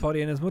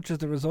 Paddy, and as much as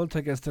the result,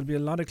 I guess there'll be a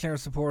lot of Clare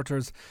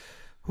supporters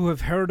who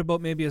have heard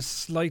about maybe a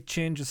slight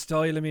change of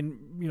style. I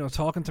mean,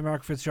 talking to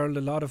Mark Fitzgerald,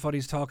 a lot of what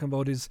he's talking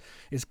about is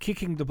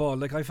kicking the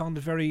ball. I found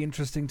it very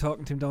interesting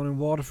talking to him down in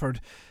Waterford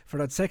for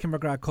that second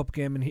McGrath Cup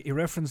game, and he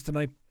referenced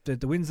the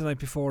wins the night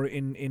before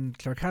in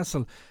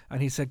Clarecastle,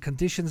 and he said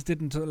conditions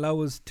didn't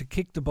allow us to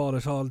kick the ball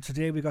at all.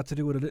 Today we got to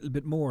do it a little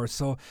bit more.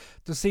 So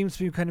there seems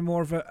to be kind of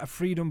more of a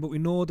freedom, but we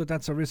know that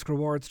that's a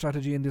risk-reward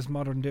strategy in this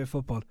modern day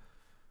football.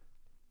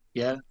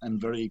 Yeah,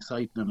 and very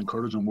exciting and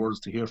encouraging words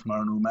to hear from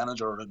our new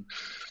manager. And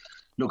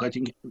look, I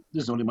think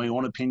this is only my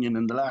own opinion.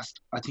 In the last,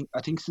 I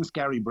think since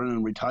Gary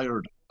Brennan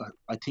retired,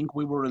 I think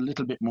we were a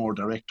little bit more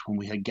direct when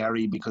we had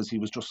Gary, because he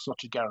was just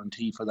such a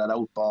guarantee for that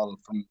out ball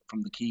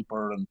from the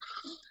keeper and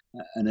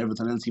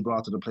everything else he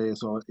brought to the play.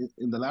 So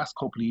in the last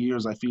couple of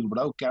years, I feel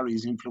without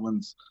Gary's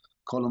influence,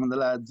 Colm and the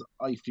lads,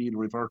 I feel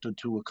reverted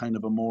to a kind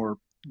of a more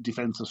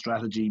defensive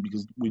strategy,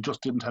 because we just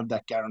didn't have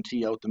that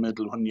guarantee out the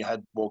middle when you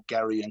had both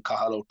Gary and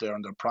Cahill out there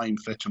in their prime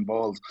fetching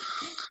balls.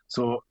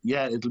 So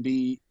yeah, it'll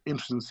be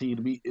interesting to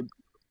see.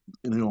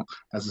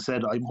 As I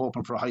said, I'm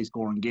hoping for a high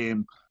scoring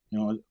game.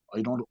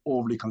 I don't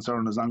overly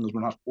concerned as long as we're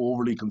not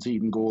overly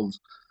conceding goals.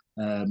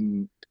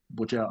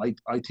 But yeah,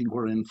 I think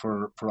we're in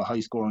for a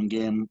high scoring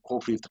game,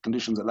 hopefully if the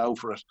conditions allow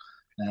for it.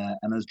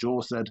 And as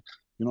Joe said,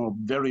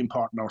 very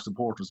important our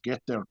supporters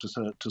get there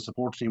to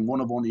support the team.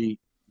 One of only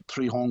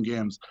 3 home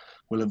games.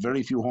 We'll have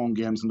very few home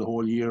games in the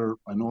whole year.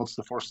 I know it's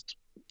the first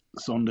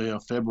Sunday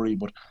of February,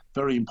 but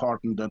very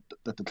important that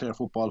the Clare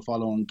football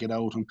follow and get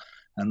out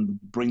and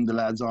bring the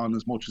lads on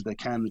as much as they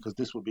can, because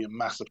this will be a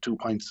massive 2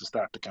 points to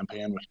start the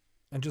campaign with.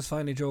 And just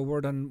finally, Joe,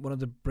 word on one of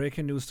the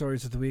breaking news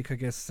stories of the week, I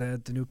guess, the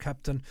new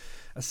captain,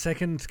 a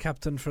second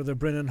captain for the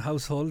Brennan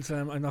household.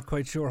 I'm not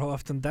quite sure how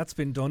often that's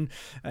been done,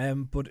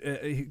 but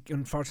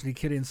unfortunately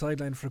Killian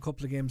sidelined for a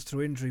couple of games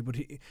through injury, but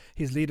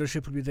his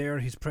leadership will be there,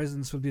 his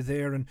presence will be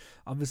there, and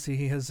obviously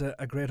he has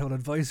a great old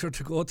advisor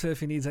to go to if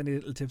he needs any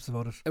little tips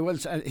about it. Well,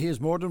 he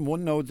has more than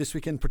one now this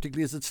weekend,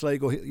 particularly as it's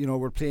Sligo.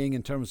 We're playing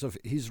in terms of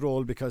his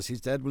role, because his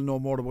dad will know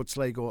more about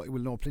Sligo. He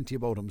will know plenty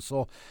about him.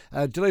 So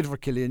delighted for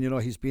Killian.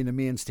 He's been a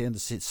mainstay in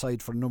the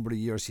side for a number of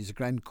years. He's a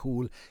grand,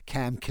 cool,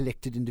 calm,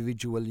 collected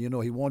individual.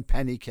 He won't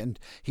panic, and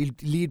he'll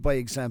lead by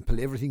example.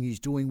 Everything he's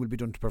doing will be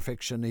done to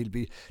perfection. He'll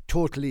be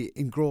totally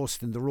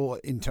engrossed in the role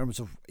in terms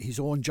of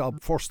his own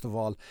job first of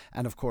all,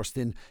 and of course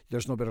then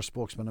there's no better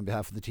spokesman on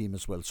behalf of the team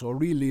as well. So a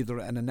real leader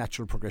and a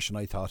natural progression,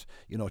 I thought,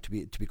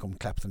 to become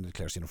captain of the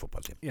Clare Senior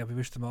football team. Yeah, we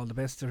wish them all the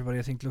best, everybody.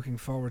 I think looking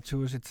forward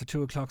to it. It's a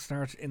 2:00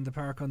 start in the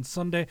park on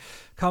Sunday.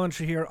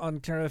 Commentary here on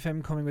Clare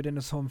FM coming within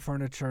us, Home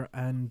Furniture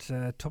and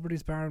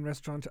Tubridy's Bar and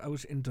Restaurant out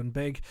out in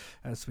Dunbeg.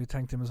 So we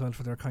thank them as well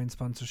for their kind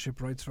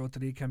sponsorship right throughout the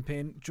league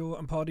campaign. Joe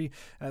and Paddy,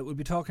 we'll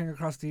be talking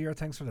across the year.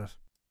 Thanks for that.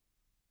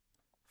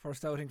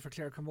 First outing for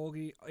Clare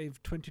camogie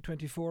of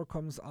 2024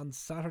 comes on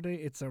Saturday.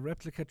 It's a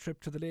replica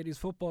trip to the ladies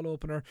football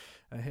opener,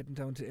 heading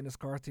down to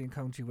Enniscorthy in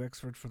County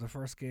Wexford for the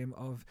first game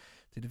of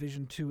the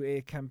Division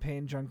 2A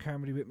campaign. John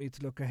Carmody with me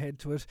to look ahead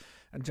to it.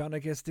 And John, I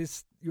guess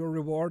this, your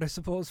reward I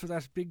suppose for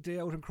that big day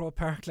out in Croke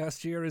Park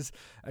last year, is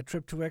a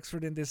trip to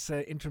Wexford in this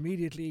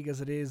intermediate league as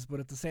it is,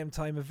 but at the same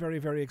time a very,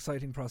 very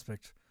exciting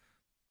prospect.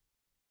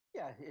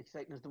 Yeah,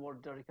 exciting is the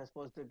word, Derek. I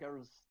suppose the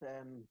girls,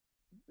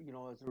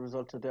 as a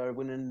result of their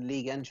winning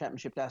league and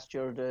championship last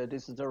year,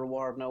 this is their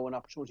reward now, an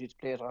opportunity to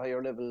play at a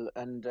higher level.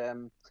 And,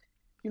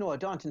 a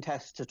daunting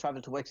task to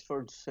travel to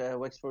Wexford.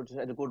 Wexford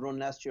had a good run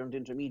last year in the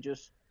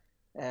intermediate,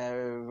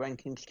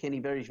 ranking Kilkenny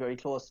very, very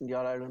close in the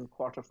All-Ireland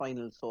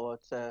quarter-final. So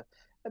it's a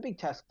big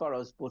task for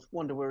us, but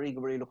one that we're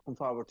eagerly looking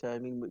forward to. I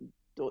mean,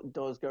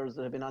 those girls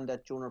that have been on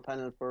that junior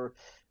panel for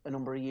a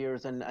number of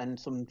years and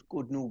some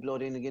good new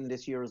blood in again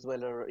this year as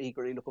well are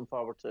eagerly looking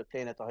forward to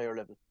playing at the higher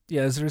level.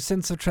 Yeah, is there a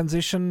sense of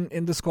transition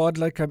in the squad?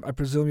 Like I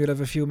presume you'll have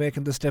a few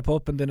making the step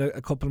up and then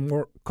a couple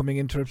more coming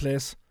in to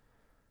replace?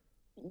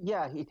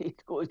 Yeah,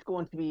 it's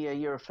going to be a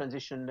year of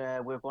transition.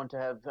 We're going to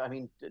have,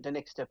 the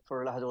next step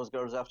for a lot of those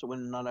girls after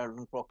winning All-Ireland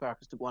in Croke Park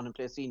is to go on and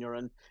play senior,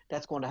 and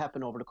that's going to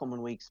happen over the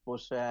coming weeks.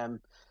 But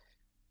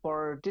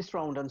for this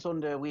round on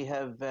Sunday, we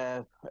have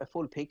a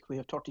full pick. We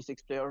have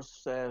 36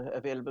 players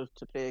available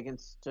to play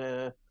against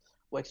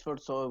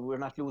Wexford, so we're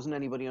not losing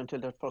anybody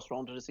until the first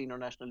round of the Senior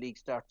National League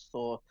starts.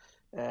 So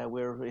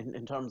we're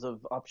in terms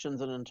of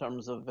options and in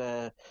terms of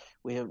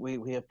we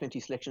have plenty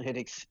selection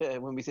headaches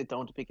when we sit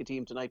down to pick a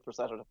team tonight for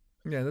Saturday.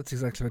 Yeah, that's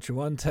exactly what you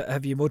want.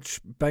 Have you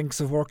much banks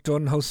of work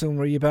done? How soon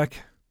were you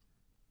back?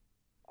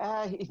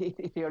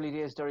 It's the early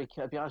days, Derek.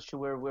 I'll be honest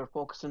with you, we're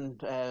focusing.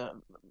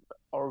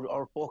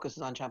 Our focus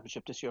is on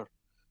championship this year.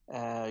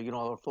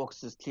 Our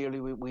focus is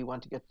clearly we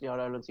want to get to the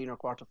All-Ireland Senior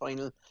quarter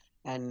final,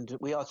 and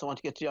we also want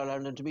to get to the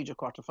All-Ireland Intermediate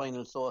quarter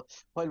final. So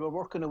while we're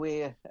working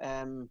away,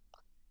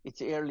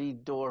 it's early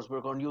doors. We're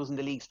going using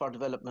the leagues for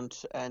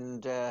development,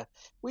 and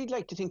we'd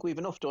like to think we've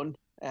enough done.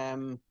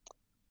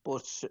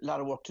 But a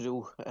lot of work to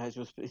do.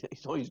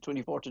 It's only the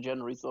 24th of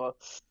January, so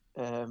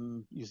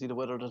you see the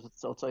weather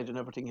that's outside and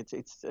everything. It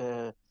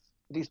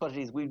is what it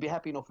is. We'll be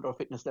happy enough with our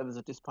fitness levels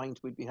at this point.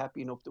 We'll be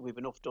happy enough that we've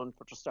enough done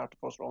to start the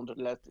first round of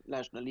the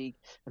National League,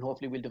 and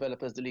hopefully we'll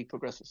develop as the league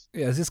progresses.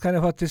 Yeah, is this kind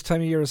of what this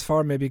time of year is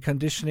for? Maybe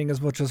conditioning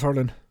as much as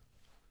hurling?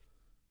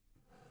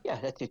 Yeah,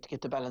 that's it, to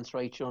get the balance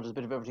right. There's a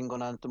bit of everything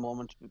going on at the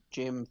moment.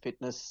 Gym,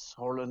 fitness,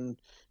 hurling,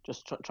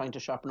 just trying to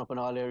sharpen up in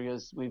all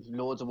areas. We've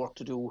loads of work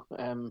to do.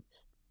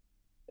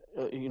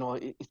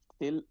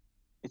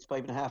 It's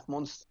 5.5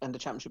 months and the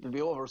championship will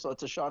be over, so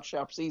it's a short,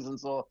 sharp season.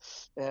 So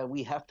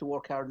we have to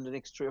work hard in the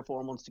next 3 or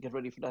 4 months to get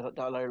ready for that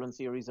All-Ireland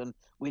series, and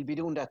we'll be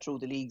doing that through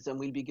the leagues, and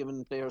we'll be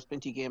giving players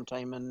plenty of game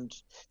time and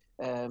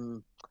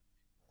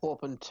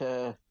hoping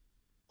to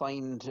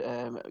find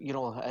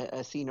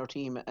a senior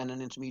team and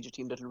an intermediate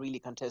team that will really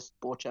contest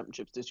both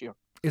championships this year.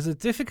 Is it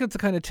difficult to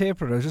kind of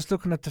taper it? I was just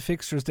looking at the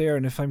fixtures there,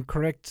 and if I'm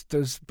correct,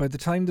 by the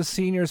time the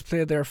seniors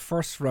play their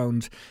first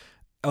round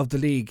of the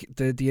league,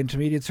 the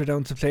intermediates are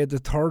down to play the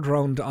third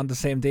round on the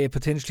same day,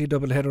 potentially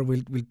double header.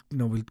 We'll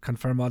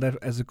confirm all that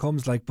as it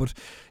comes. But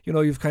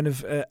you've kind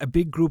of a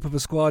big group of a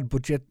squad,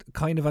 but yet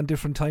kind of on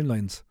different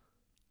timelines.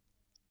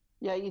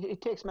 Yeah, it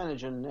takes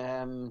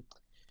managing.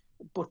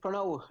 But for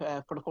now,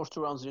 for the first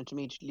 2 rounds of the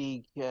intermediate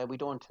league, we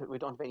don't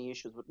have any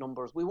issues with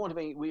numbers. We have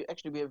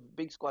a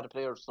big squad of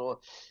players, so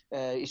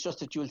it's just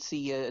that you'll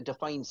see a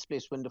defined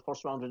split when the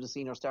first round of the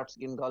senior starts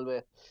again in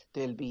Galway.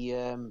 There'll be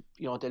a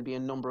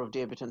number of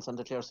debutants on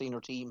the Clare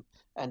senior team,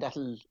 and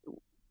that'll,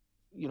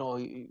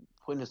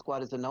 when the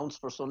squad is announced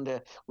for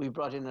Sunday, we've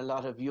brought in a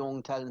lot of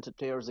young, talented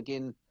players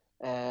again.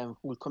 Who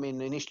will come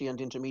in initially on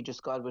the intermediate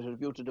squad with a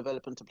view to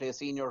developing to play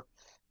senior,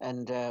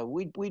 and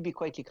we'd be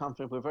quietly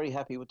confident. We're very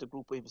happy with the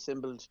group we've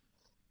assembled,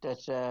 that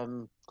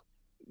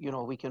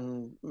we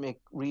can make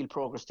real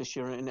progress this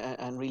year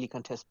and really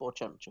contest both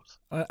championships.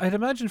 I'd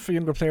imagine for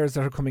younger players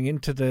that are coming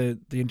into the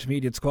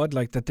intermediate squad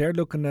like that, they're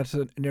looking at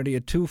nearly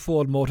a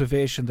twofold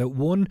motivation. That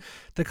one,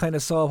 they kind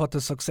of saw what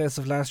the success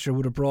of last year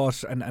would have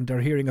brought, and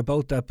they're hearing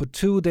about that, but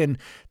two, then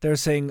they're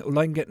saying, well,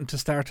 I'm getting to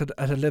start at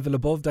a level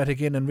above that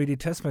again and really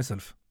test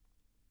myself.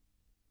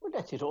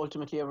 That's it.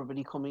 Ultimately,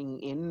 everybody coming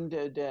in,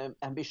 the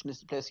ambition is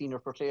to play senior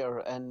for Clare,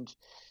 and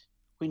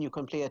when you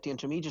can play at the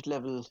intermediate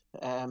level,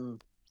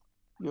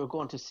 you're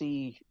going to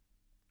see,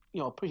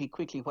 pretty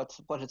quickly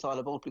what it's all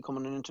about,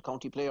 becoming an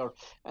inter-county player,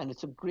 and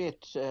it's a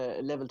great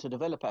level to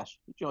develop at.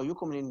 You're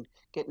coming in,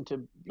 getting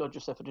to blood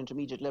yourself at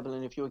intermediate level,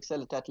 and if you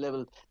excel at that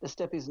level, the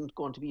step isn't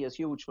going to be as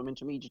huge from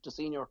intermediate to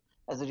senior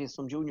as it is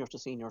from junior to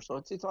senior. So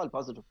it's all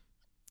positive.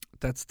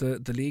 That's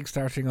the league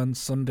starting on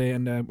Sunday,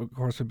 and of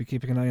course we'll be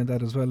keeping an eye on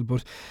that as well.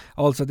 But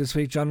also this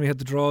week, John, we had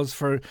the draws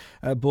for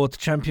both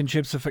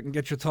championships. If I can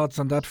get your thoughts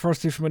on that.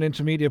 Firstly, from an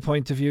intermediate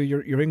point of view,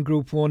 you're in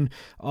Group 1,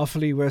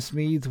 Offaly,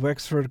 Westmeath,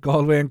 Wexford,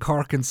 Galway and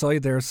Cork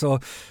inside there, so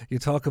you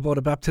talk about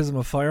a baptism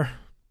of fire.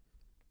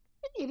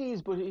 It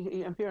is, but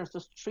in fairness,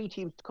 there's 3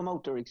 teams to come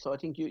out, Derek. So I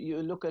think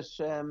you look at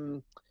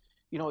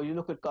you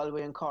look at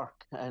Galway and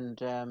Cork,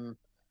 and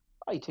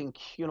I think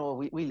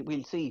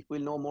we'll see.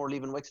 We'll know more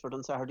leaving Wexford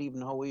on Saturday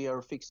evening how we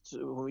are fixed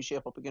when we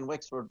shape up again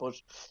Wexford. But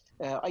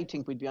I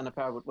think we'd be on a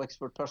par with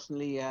Wexford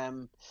personally.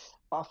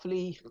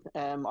 Offaly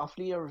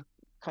are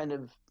kind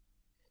of.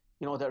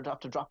 They're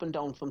after dropping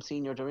down from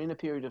senior. They're in a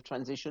period of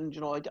transition.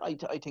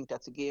 I think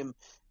that's a game.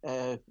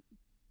 I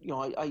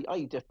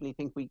definitely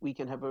think we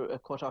can have a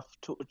cut off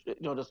to,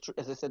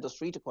 as I said, there's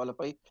 3 to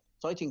qualify.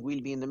 So I think we'll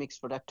be in the mix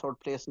for that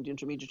 3rd place in the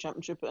Intermediate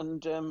Championship,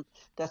 and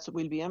that's what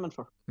we'll be aiming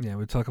for. Yeah,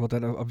 we'll talk about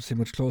that obviously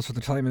much closer to the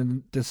time.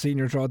 And the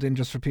senior drawed in,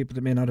 just for people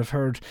that may not have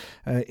heard,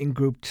 in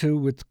Group 2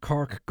 with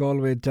Cork,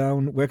 Galway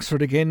down.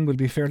 Wexford again, will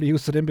be fairly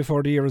used to them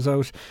before the year is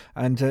out.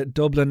 And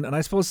Dublin. And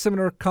I suppose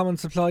similar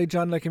comments apply,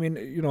 John.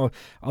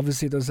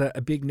 Obviously there's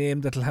a big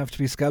name that'll have to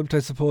be scalped, I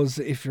suppose,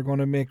 if you're going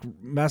to make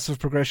massive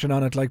progression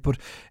on it. But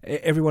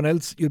everyone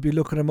else, you'll be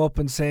looking them up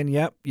and saying,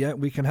 yeah,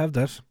 we can have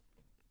that.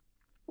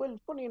 Well,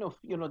 funny enough,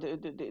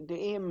 the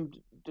aim,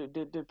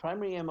 the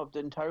primary aim of the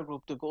entire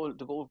group, the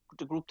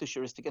group this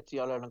year is to get to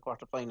the All-Ireland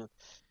quarter-final.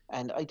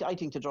 And I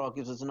think the draw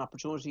gives us an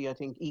opportunity. I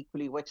think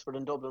equally Wexford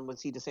and Dublin will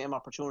see the same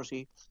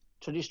opportunity.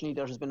 Traditionally,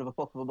 there has been a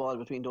puck of a ball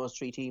between those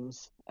 3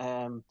 teams.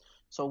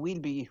 So we'll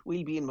be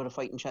in with a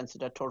fighting chance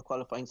at that 3rd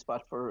qualifying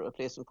spot for a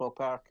place in Croke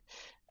Park,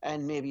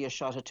 and maybe a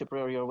shot at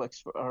Tipperary or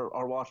Wexford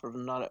or Waterford,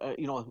 in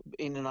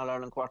an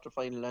All-Ireland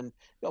quarter-final. And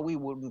we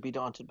wouldn't be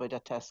daunted by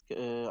that task.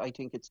 I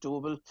think it's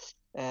doable.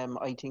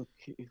 I think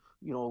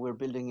we're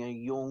building a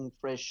young,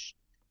 fresh,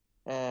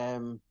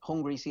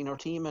 hungry senior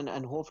team,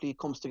 and hopefully it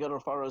comes together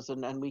for us,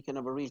 and we can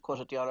have a real cut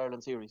at the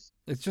All-Ireland series.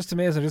 It's just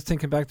amazing, just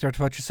thinking back there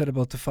to what you said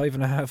about the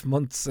 5.5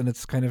 months, and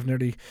it's kind of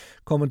nearly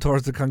coming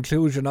towards the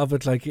conclusion of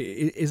it.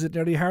 Is it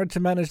nearly hard to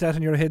manage that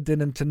in your head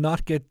then, and to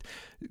not get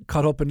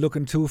caught up in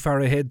looking too far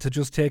ahead, to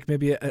just take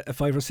maybe a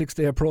 5 or 6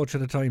 day approach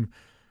at a time?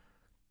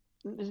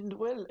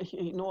 Well,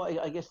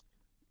 I guess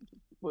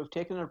we've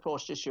taken an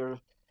approach this year,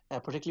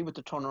 particularly with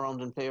the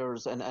turnaround in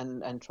players,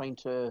 and trying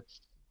to,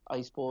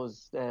 I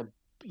suppose,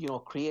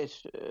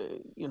 create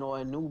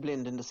a new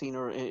blend in the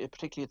senior,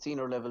 particularly at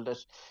senior level,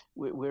 that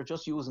we're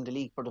just using the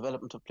league for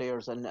development of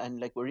players, and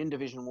like we're in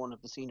Division 1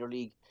 of the senior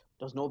league.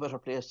 There's no better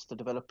place to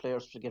develop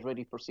players to get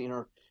ready for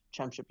senior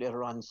championship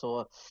later on.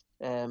 So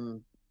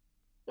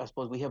I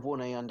suppose we have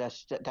one eye on that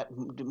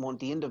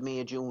the end of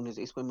May, June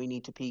is when we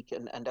need to peak,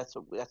 and that's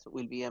what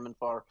we'll be aiming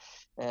for.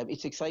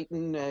 It's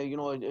exciting,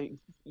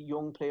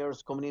 young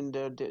players coming in,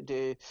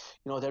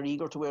 they're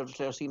eager to wear the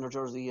Clare senior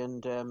jersey,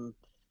 and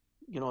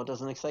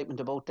there's an excitement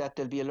about that.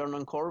 There'll be a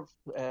learning curve,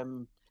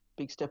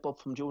 big step up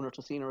from junior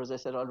to senior, as I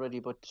said already,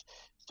 but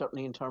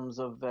certainly in terms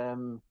of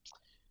I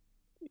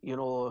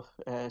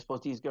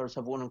suppose these girls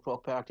have won in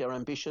Croke Park. They're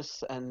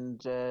ambitious, and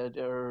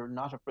they're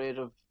not afraid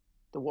of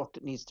the work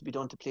that needs to be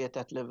done to play at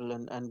that level,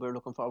 and we're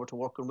looking forward to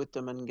working with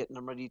them and getting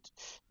them ready to,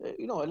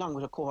 along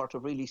with a cohort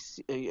of really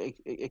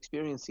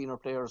experienced senior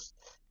players,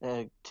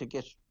 to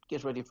get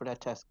ready for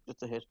that task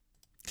that's ahead.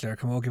 Clare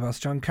camogie boss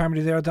John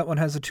Carmody there. That one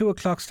has a 2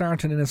 o'clock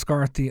start in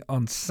Enniscorthy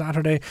on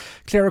Saturday.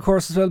 Clare, of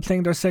course, as well,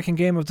 playing their 2nd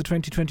game of the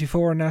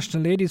 2024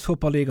 National Ladies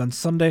Football League on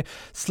Sunday.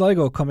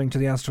 Sligo coming to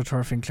the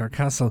AstroTurf in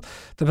Clarecastle.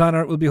 The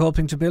Banner will be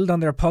hoping to build on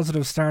their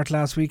positive start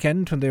last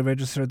weekend when they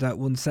registered that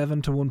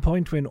 1-7 to 1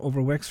 point win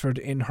over Wexford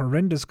in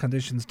horrendous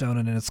conditions down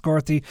in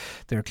Enniscorthy.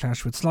 Their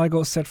clash with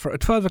Sligo set for a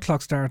 12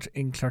 o'clock start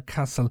in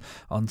Clarecastle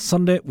on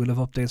Sunday. We'll have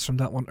updates from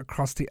that one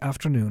across the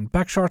afternoon.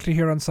 Back shortly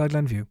here on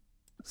Sideline View.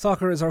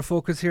 Soccer is our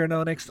focus here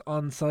now. Next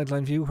on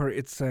Sideline View, where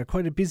it's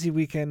quite a busy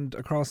weekend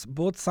across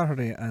both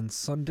Saturday and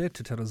Sunday.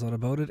 To tell us all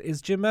about it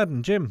is Jim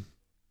Madden. Jim.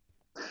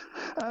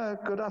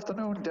 Good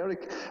afternoon,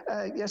 Derek.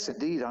 Yes,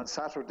 indeed. On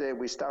Saturday,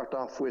 we start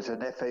off with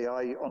an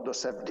FAI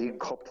Under-17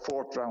 Cup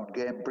 4th round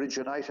game. Bridge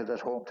United at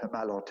home to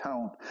Mallow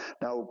Town.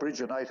 Now, Bridge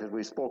United,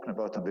 we've spoken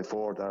about them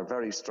before. They're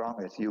very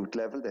strong at youth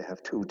level. They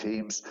have 2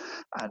 teams,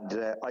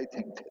 and I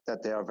think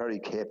that they are very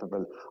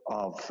capable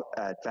of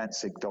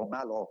advancing. Though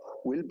Mallow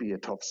will be a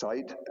tough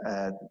side,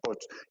 but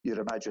you'd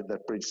imagine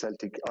that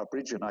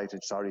Bridge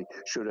United,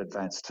 should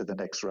advance to the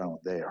next round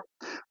there.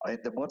 In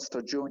the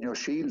Munster Junior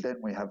Shield, then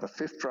we have a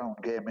 5th round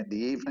game in the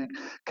evening.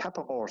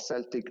 Cappamore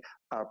Celtic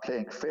are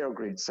playing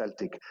Fairgreen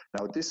Celtic.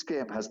 Now, this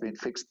game has been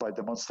fixed by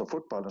the Munster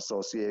Football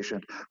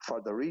Association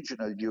for the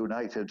Regional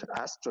United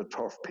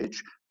AstroTurf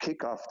pitch.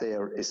 Kick-off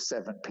there is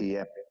 7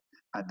 p.m.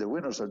 and the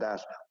winners of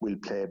that will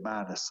play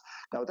Manus.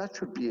 Now, that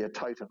should be a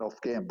tight enough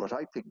game, but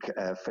I think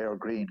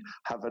Fairgreen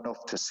have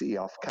enough to see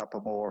off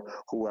Cappamore,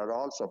 who are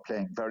also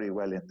playing very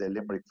well in the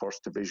Limerick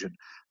First Division,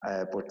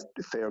 but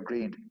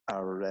Fairgreen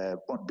are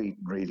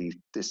unbeaten really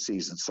this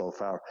season so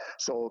far.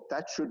 So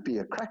that should be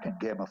a cracking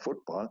game of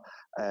football,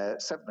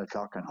 7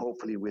 o'clock, and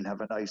hopefully we'll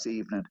have a nice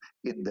evening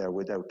in there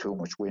without too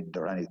much wind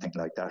or anything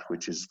like that,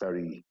 which is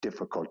very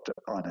difficult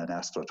on an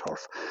AstroTurf.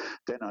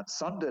 Then on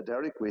Sunday,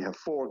 Derek, we have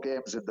 4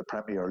 games in the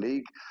Premier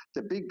League.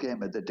 The big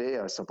game of the day,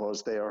 I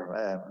suppose,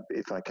 there,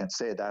 if I can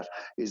say that,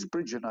 is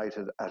Bridge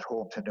United at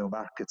home to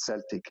Newmarket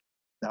Celtic.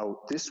 Now,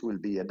 this will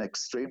be an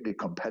extremely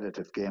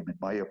competitive game, in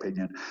my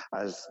opinion,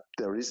 as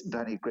there isn't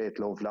any great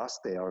love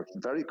lost. They are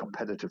very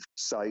competitive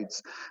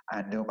sides,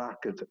 and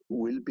Newmarket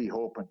will be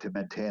hoping to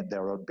maintain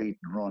their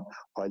unbeaten run,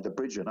 while the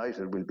Bridge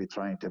United will be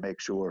trying to make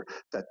sure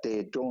that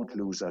they don't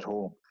lose at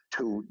home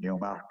to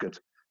Newmarket.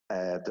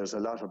 There's a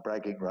lot of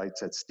bragging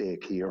rights at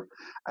stake here.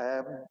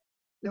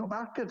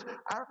 Newmarket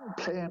aren't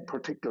playing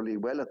particularly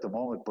well at the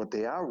moment, but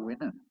they are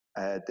winning.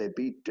 They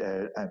beat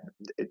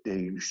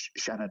the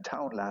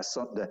Shannontown last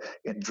Sunday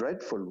in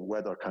dreadful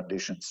weather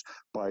conditions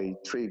by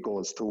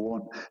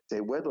 3-1.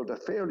 They weathered a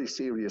fairly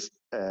serious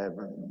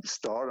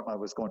storm, I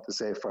was going to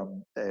say,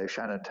 from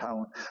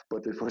Shannontown,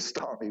 but it was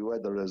stormy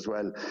weather as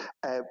well.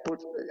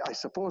 But I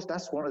suppose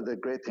that's one of the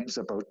great things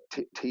about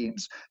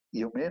teams.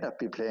 You may not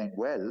be playing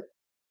well,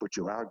 but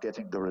you are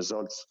getting the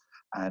results.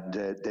 And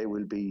they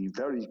will be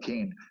very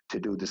keen to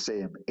do the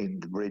same in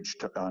the Bridge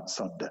on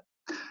Sunday.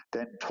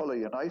 Then Tulla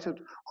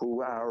United,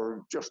 who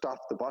are just off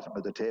the bottom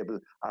of the table,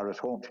 are at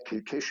home to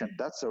Kilkishen.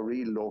 That's a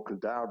real local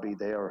derby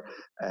there,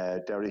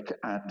 Derek,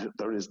 and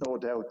there is no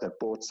doubt that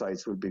both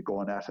sides will be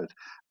going at it.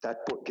 That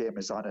game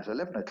is on at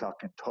 11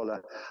 o'clock in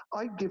Tulla.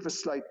 I'd give a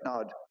slight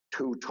nod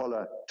to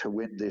Tulla to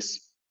win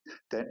this.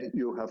 Then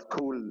you have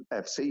Cool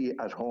FC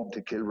at home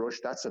to Kilrush.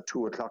 That's at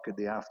 2 o'clock in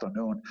the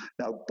afternoon.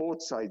 Now,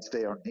 both sides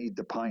there need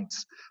the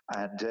points.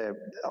 And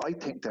I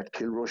think that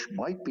Kilrush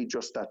might be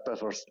just that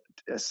better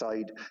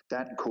side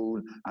than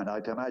Cool. And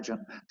I'd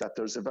imagine that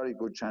there's a very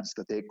good chance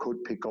that they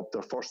could pick up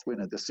their first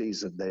win of the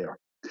season there.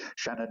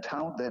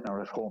 Shannontown then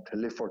are at home to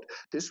Lifford.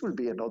 This will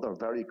be another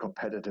very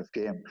competitive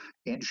game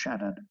in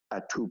Shannon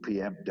at 2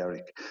 p.m,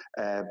 Derek.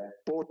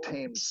 Both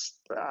teams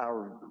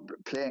are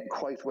playing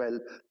quite well,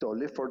 though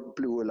Lifford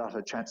blew a lot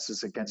of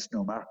chances against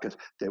Newmarket.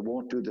 They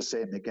won't do the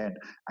same again,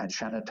 and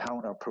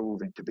Shannontown are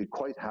proving to be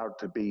quite hard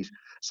to beat.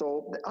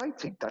 So I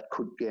think that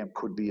game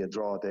could be a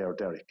draw there,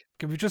 Derek.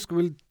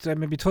 We'll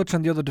maybe touch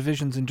on the other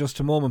divisions in just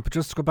a moment, but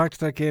just to go back to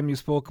that game you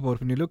spoke about,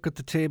 when you look at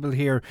the table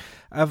here,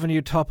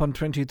 Avenue top on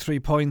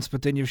 23 points,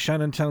 but then you've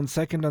Shannontown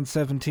second on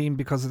 17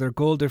 because of their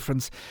goal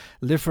difference,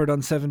 Lifford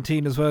on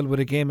 17 as well with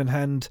a game in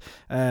hand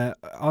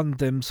on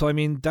them. So I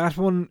mean, that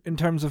one in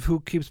terms of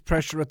who keeps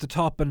pressure at the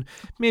top, and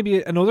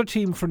maybe another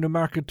team for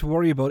Newmarket to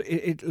worry about,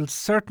 it'll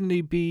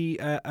certainly be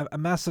a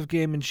massive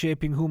game in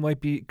shaping who might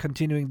be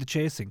continuing the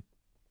chasing.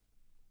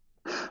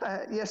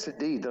 Yes,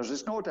 indeed.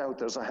 There's no doubt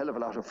there's a hell of a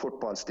lot of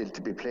football still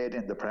to be played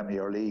in the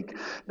Premier League.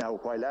 Now,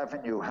 while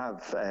Avenue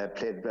have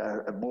played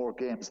more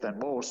games than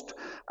most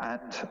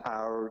and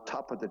are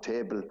top of the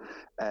table,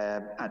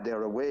 and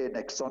they're away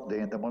next Sunday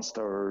in the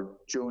Munster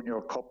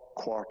Junior Cup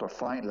quarter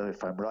final,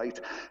 if I'm right.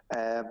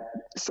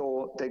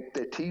 So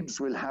the teams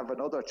will have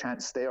another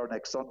chance there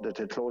next Sunday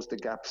to close the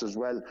gaps as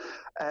well.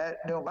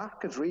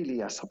 Newmarket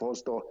really, I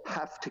suppose, though,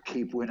 have to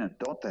keep winning,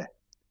 don't they?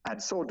 And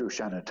so do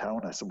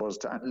Shannontown, I suppose,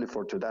 and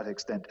Lifford to that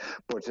extent.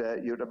 But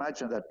you'd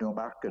imagine that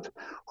Newmarket,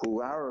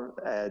 who are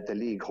the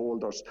league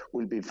holders,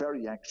 will be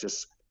very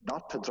anxious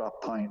not to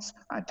drop points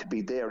and to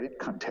be there in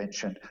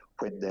contention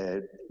when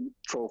the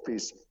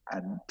trophies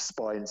and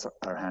spoils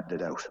are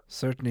handed out.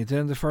 Certainly.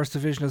 Then the first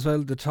division as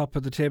well, the top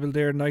of the table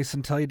there, nice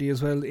and tidy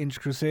as well. Inch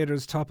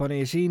Crusaders top on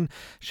 18,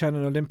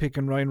 Shannon Olympic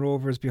and Ryan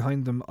Rovers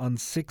behind them on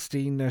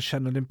 16.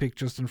 Shannon Olympic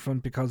just in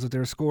front because of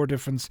their score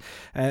difference.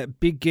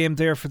 Big game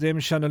there for them,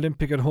 Shannon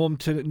Olympic at home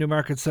to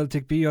Newmarket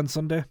Celtic B on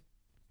Sunday.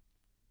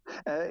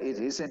 It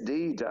is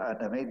indeed,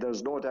 and I mean,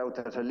 there's no doubt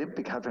that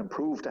Olympic have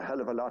improved a hell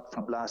of a lot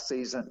from last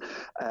season,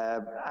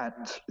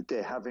 and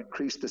they have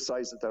increased the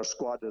size of their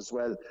squad as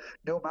well.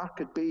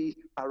 Newmarket B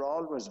are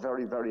always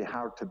very, very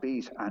hard to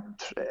beat, and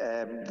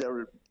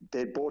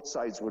both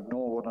sides would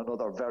know one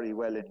another very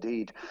well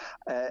indeed.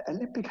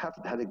 Olympic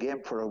haven't had a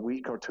game for a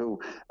week or two,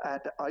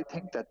 and I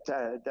think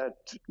that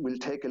will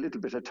take a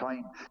little bit of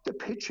time. The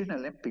pitch in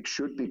Olympic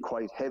should be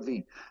quite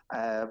heavy,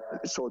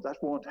 so that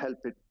won't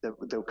help it,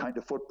 the kind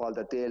of football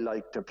that they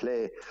like to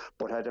play,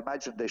 but I'd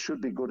imagine they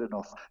should be good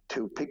enough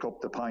to pick up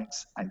the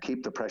points and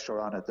keep the pressure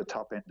on at the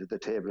top end of the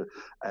table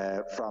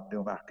from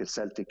Newmarket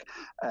Celtic.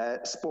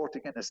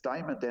 Sporting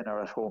Ennisdiamond then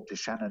are at home to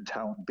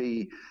Shannontown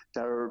B.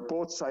 They're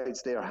both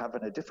sides there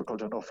having a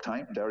difficult enough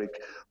time,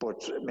 Derek,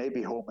 but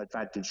maybe home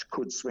advantage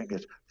could swing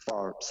it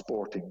for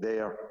Sporting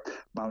there.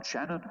 Mount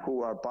Shannon,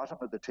 who are bottom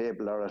of the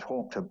table, are at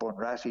home to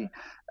Bunratty.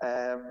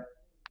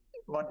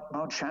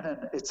 Mount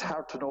Shannon, it's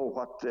hard to know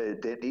what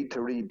they need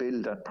to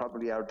rebuild, and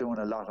probably are doing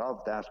a lot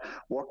of that,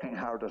 working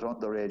hard at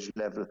underage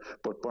level,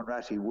 but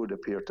Bunratty would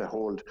appear to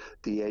hold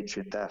the edge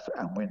in that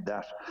and win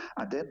that.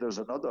 And then there's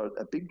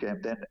a big game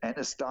then,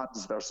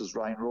 Ennisdons versus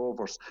Ryan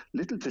Rovers.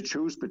 Little to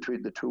choose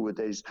between the two of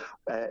these.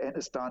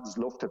 Ennisdons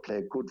love to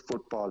play good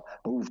football,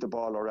 move the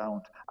ball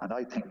around, and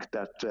I think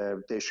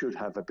that they should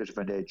have a bit of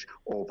an edge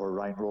over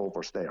Ryan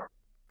Rovers there.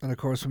 And of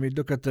course, when we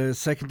look at the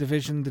second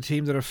division, the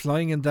team that are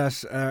flying in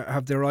that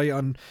have their eye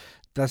on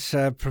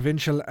that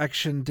provincial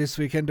action this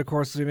weekend, of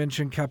course, as we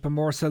mentioned,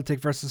 Cappamore Celtic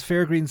versus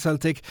Fairgreen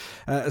Celtic,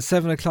 a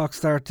 7 o'clock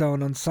start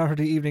down on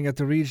Saturday evening at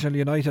the Regional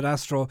United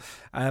Astro,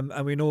 and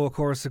we know, of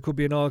course, it could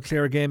be an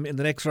all-clear game in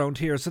the next round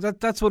here, so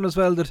that's one as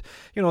well that,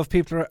 you know, if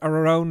people are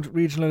around,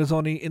 Regional is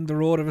only in the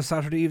road of a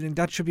Saturday evening,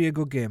 that should be a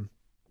good game.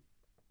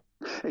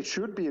 It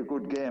should be a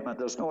good game, and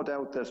there's no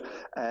doubt that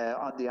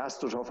on the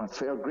AstroTurf, and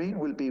Fairgreen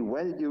will be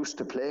well used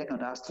to playing on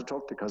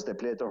AstroTurf because they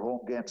played their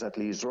home games at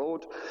Lees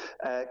Road.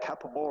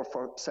 Cappamore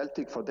for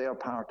Celtic, for their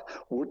part,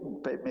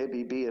 wouldn't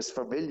maybe be as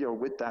familiar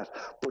with that,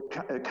 but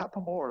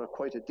Cappamore are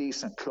quite a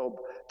decent club.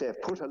 They've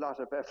put a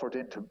lot of effort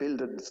into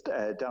building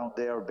down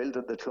there,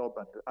 building the club,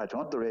 and at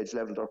underage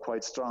level they're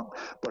quite strong.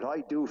 But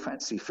I do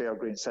fancy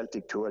Fairgreen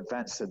Celtic to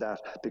advance to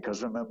that,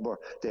 because remember,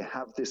 they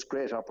have this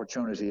great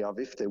opportunity of,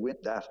 if they win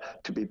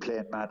that, to be playing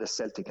Mad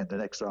Celtic in the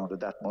next round of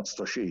that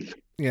Munster Shield.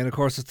 Yeah, and of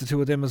course it's the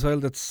two of them as well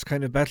that's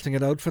kind of battling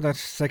it out for that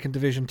second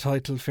division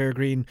title.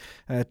 Fairgreen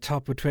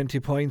top with 20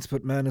 points,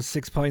 but Man is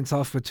 6 points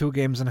off with 2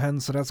 games in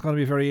hand, so that's going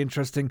to be very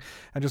interesting.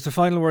 And just a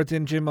final word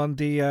then, Jim, on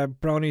the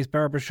Brownies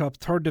Barbershop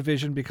third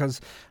division, because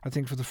I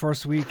think for the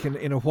first week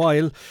in a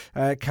while,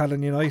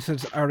 Callan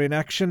United are in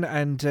action,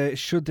 and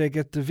should they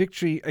get the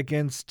victory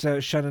against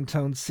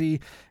Shannontown C,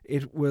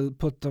 it will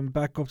put them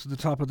back up to the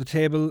top of the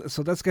table.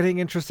 So that's getting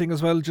interesting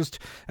as well, just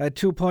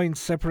 2 points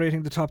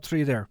separating the top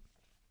 3 there.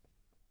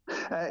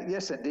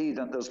 Yes, indeed,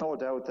 and there's no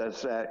doubt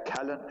that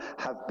Callan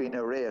have been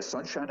a ray of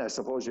sunshine, I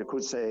suppose you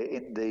could say,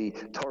 in the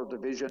third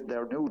division.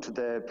 They're new to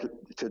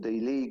the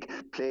league,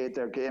 played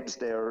their games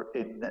there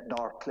in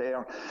North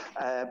Clare.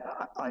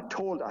 I'm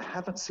told, I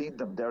haven't seen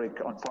them, Derek,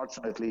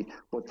 unfortunately,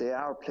 but they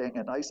are playing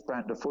a nice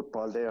brand of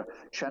football there.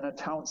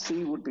 Shannontown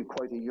C would be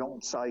quite a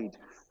young side,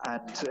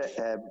 and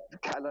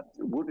Callan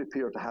would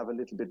appear to have a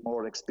little bit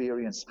more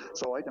experience,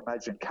 so I'd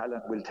imagine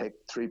Callan will take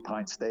 3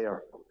 points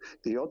there.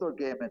 The other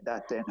game in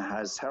that then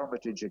has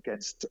Hermitage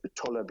against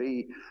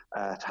Tullabee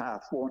at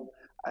 1:30.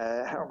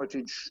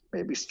 Hermitage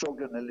may be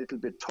struggling a little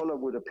bit. Tulla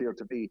would appear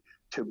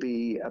to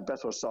be a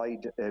better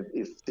side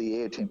if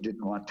the A team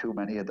didn't want too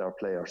many of their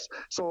players.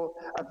 So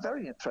a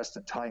very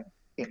interesting time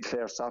in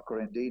Clare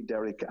soccer indeed,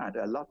 Derek, and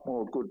a lot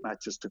more good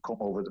matches to come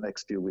over the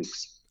next few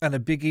weeks. And a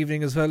big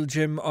evening as well,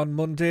 Jim, on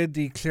Monday,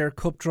 the Clare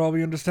Cup draw,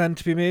 we understand,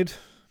 to be made.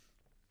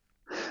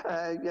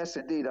 Yes,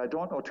 indeed. I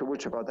don't know too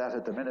much about that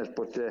at the minute,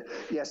 but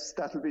yes,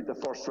 that'll be the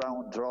first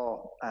round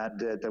draw, and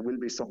there will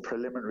be some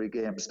preliminary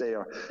games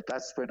there.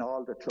 That's when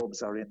all the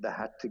clubs are in the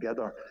hat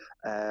together.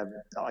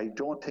 I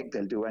don't think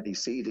they'll do any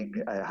seeding.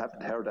 I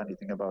haven't heard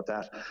anything about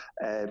that.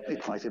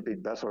 It might have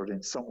been better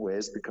in some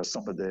ways, because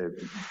some of the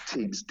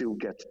teams do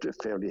get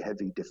fairly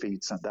heavy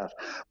defeats and that.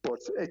 But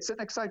it's an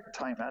exciting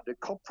time, and the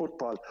cup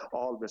football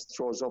always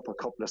throws up a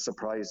couple of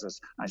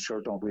surprises. And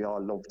sure, don't we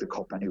all love the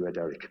cup anyway,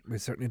 Derek? We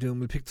certainly do, and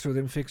we'll pick through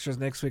them fixtures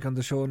next week on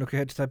the show and look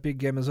ahead to that big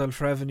game as well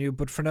for Avenue.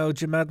 But for now,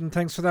 Jim Madden,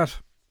 thanks for that.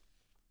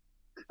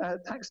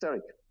 Thanks,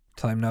 Derek.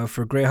 Time now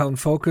for Greyhound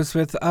Focus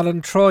with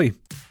Alan Troy.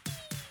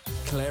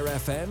 Clare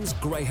FM's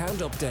Greyhound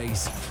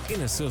Update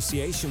in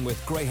association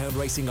with Greyhound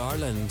Racing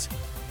Ireland,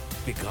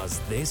 because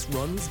this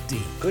runs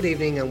deep. Good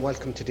evening and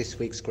welcome to this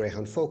week's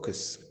Greyhound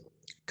Focus.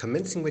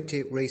 Commencing with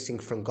the racing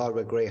from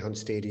Galway Greyhound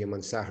Stadium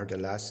on Saturday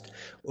last,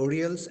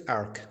 Uriel's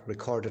Arc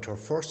recorded her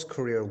first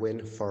career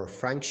win for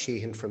Frank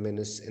Sheehan from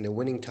Innis in a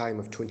winning time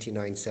of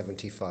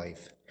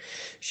 29.75.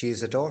 She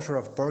is a daughter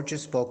of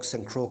Burgess Bucks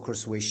and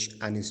Croker's Wish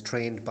and is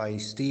trained by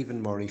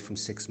Stephen Murray from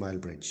 6 Mile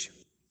Bridge.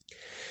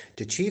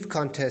 The chief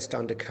contest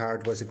on the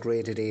card was a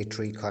graded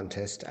A3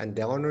 contest, and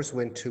the honours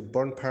went to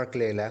Burn Park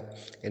Leila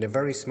in a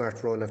very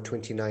smart run of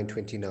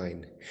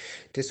 29.29.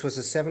 This was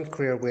a 7th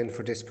career win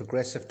for this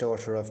progressive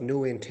daughter of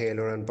Nuane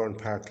Taylor and Burn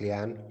Park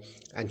Leanne,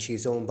 and she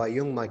is owned by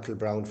young Michael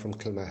Brown from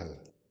Kilmahel.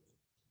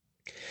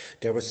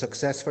 There was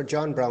success for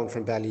John Brown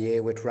from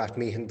Ballyea with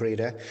Rathmeehan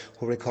Breda,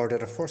 who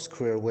recorded a first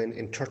career win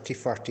in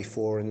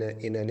 30.44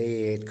 in an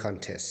A8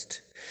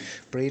 contest.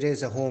 Breda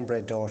is a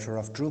homebred daughter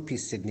of Droopy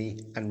Sydney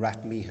and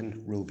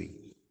Rathmeehan Ruby.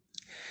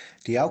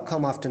 The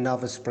outcome of the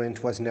novice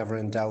sprint was never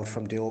in doubt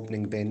from the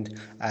opening bend,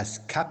 as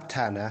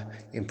Captana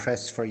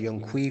impressed for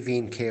young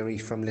Queeveen Carey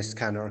from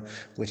Liscannor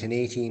with an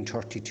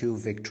 18.32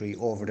 victory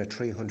over the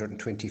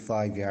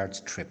 325 yards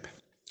trip.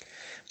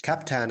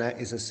 Captana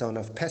is a son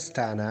of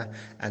Pestana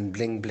and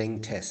Bling Bling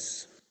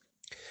Tess.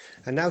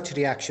 And now to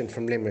the action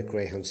from Limerick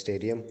Greyhound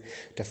Stadium.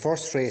 The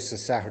first race on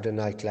Saturday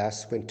night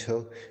last went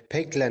to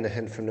Peg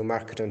Lenehan from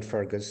Newmarket and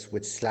Fergus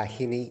with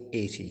Slahini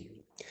 80.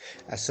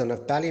 A son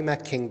of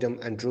Ballymac Kingdom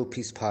and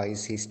Droopy's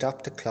Pies, he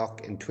stopped the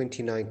clock in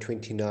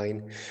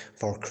 29.29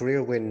 for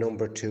career win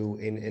number 2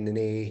 in an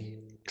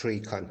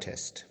A3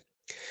 contest.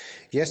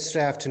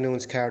 Yesterday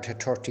afternoon's card had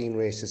 13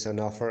 races on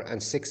offer,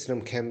 and 6 of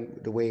them came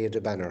the way of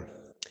the banner.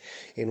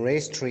 In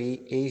race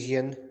 3,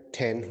 Asian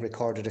 10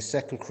 recorded a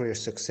second career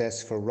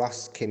success for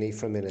Ross Kinney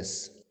from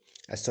Innis.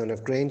 A son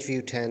of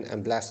Grangeview 10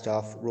 and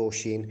Blastoff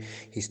Roisin,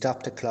 he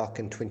stopped the clock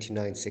in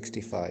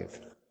 29.65.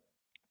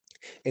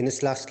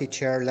 Innislavsky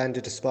Chair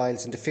landed the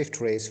spoils in the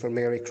 5th race for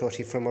Mary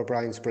Crotty from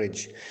O'Brien's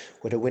Bridge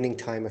with a winning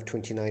time of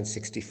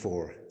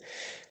 29.64.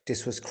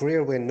 This was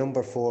career win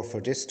number 4 for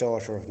this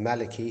daughter of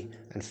Malachy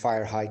and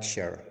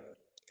Firehite-Sher.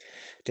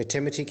 The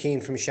Timothy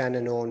Keane from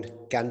Shannon owned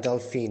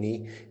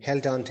Gandolfini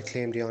held on to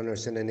claim the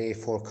honours in an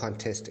A4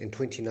 contest in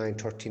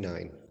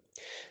 29:39.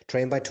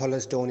 Trained by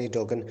Tulla's Donny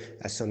Duggan,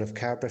 a son of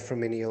Carbra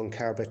Firmino and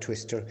Carbra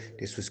Twister,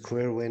 this was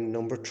career win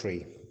number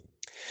 3.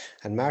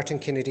 And Martin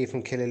Kennedy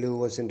from Killaloe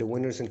was in the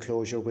winner's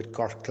enclosure with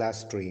Gort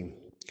Glass Dream,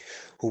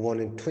 who won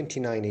in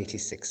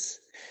 29:86.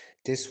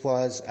 This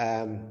was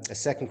a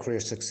second career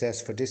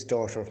success for this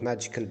daughter of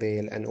Magical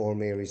Bale and O'er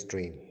Mary's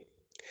Dream.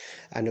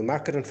 And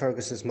Newmarket and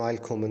Fergus's Mile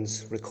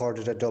Cummins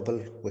recorded a double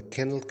with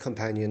Kennel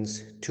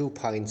Companions, 2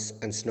 Pints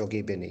and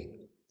Snuggy Binney.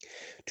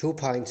 2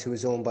 Pints, who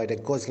is owned by the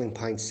Guzzling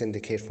Pints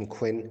Syndicate from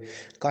Quinn,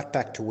 got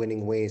back to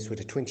winning ways with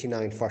a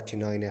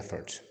 29:49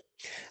 effort.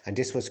 And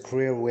this was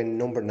career win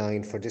number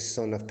 9 for this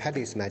son of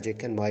Paddy's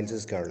Magic and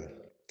Miles's Girl.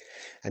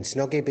 And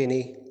Snuggy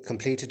Binney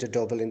completed the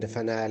double in the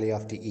finale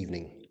of the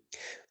evening.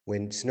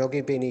 When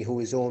Snuggy Binney, who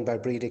is owned by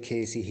Breda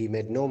Casey, he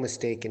made no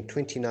mistake in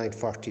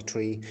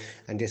 29:43,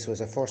 and this was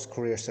a first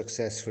career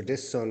success for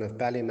this son of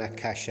Ballymac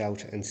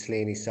Cashout and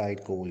Slaney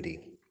Side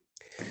Goldie.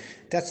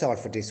 That's all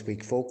for this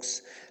week,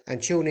 folks,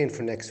 and tune in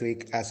for next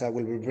week as I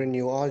will bring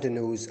you all the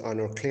news on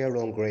our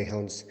Clare-owned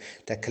Greyhounds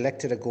that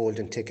collected a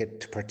golden ticket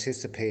to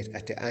participate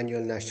at the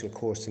annual National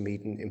Coursing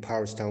meeting in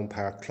Powerstown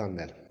Park,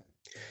 Clonmel.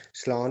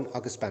 Slán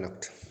agus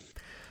Bannacht.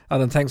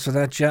 Alan, thanks for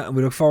that, and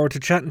we look forward to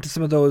chatting to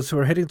some of those who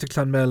are heading to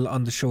Clonmel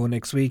on the show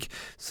next week,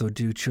 so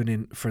do tune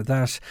in for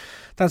that.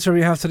 That's where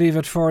we have to leave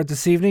it for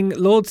this evening.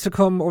 Loads to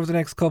come over the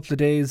next couple of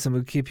days, and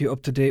we'll keep you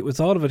up to date with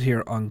all of it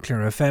here on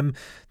Clare FM.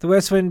 The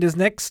West Wind is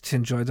next.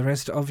 Enjoy the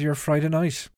rest of your Friday night.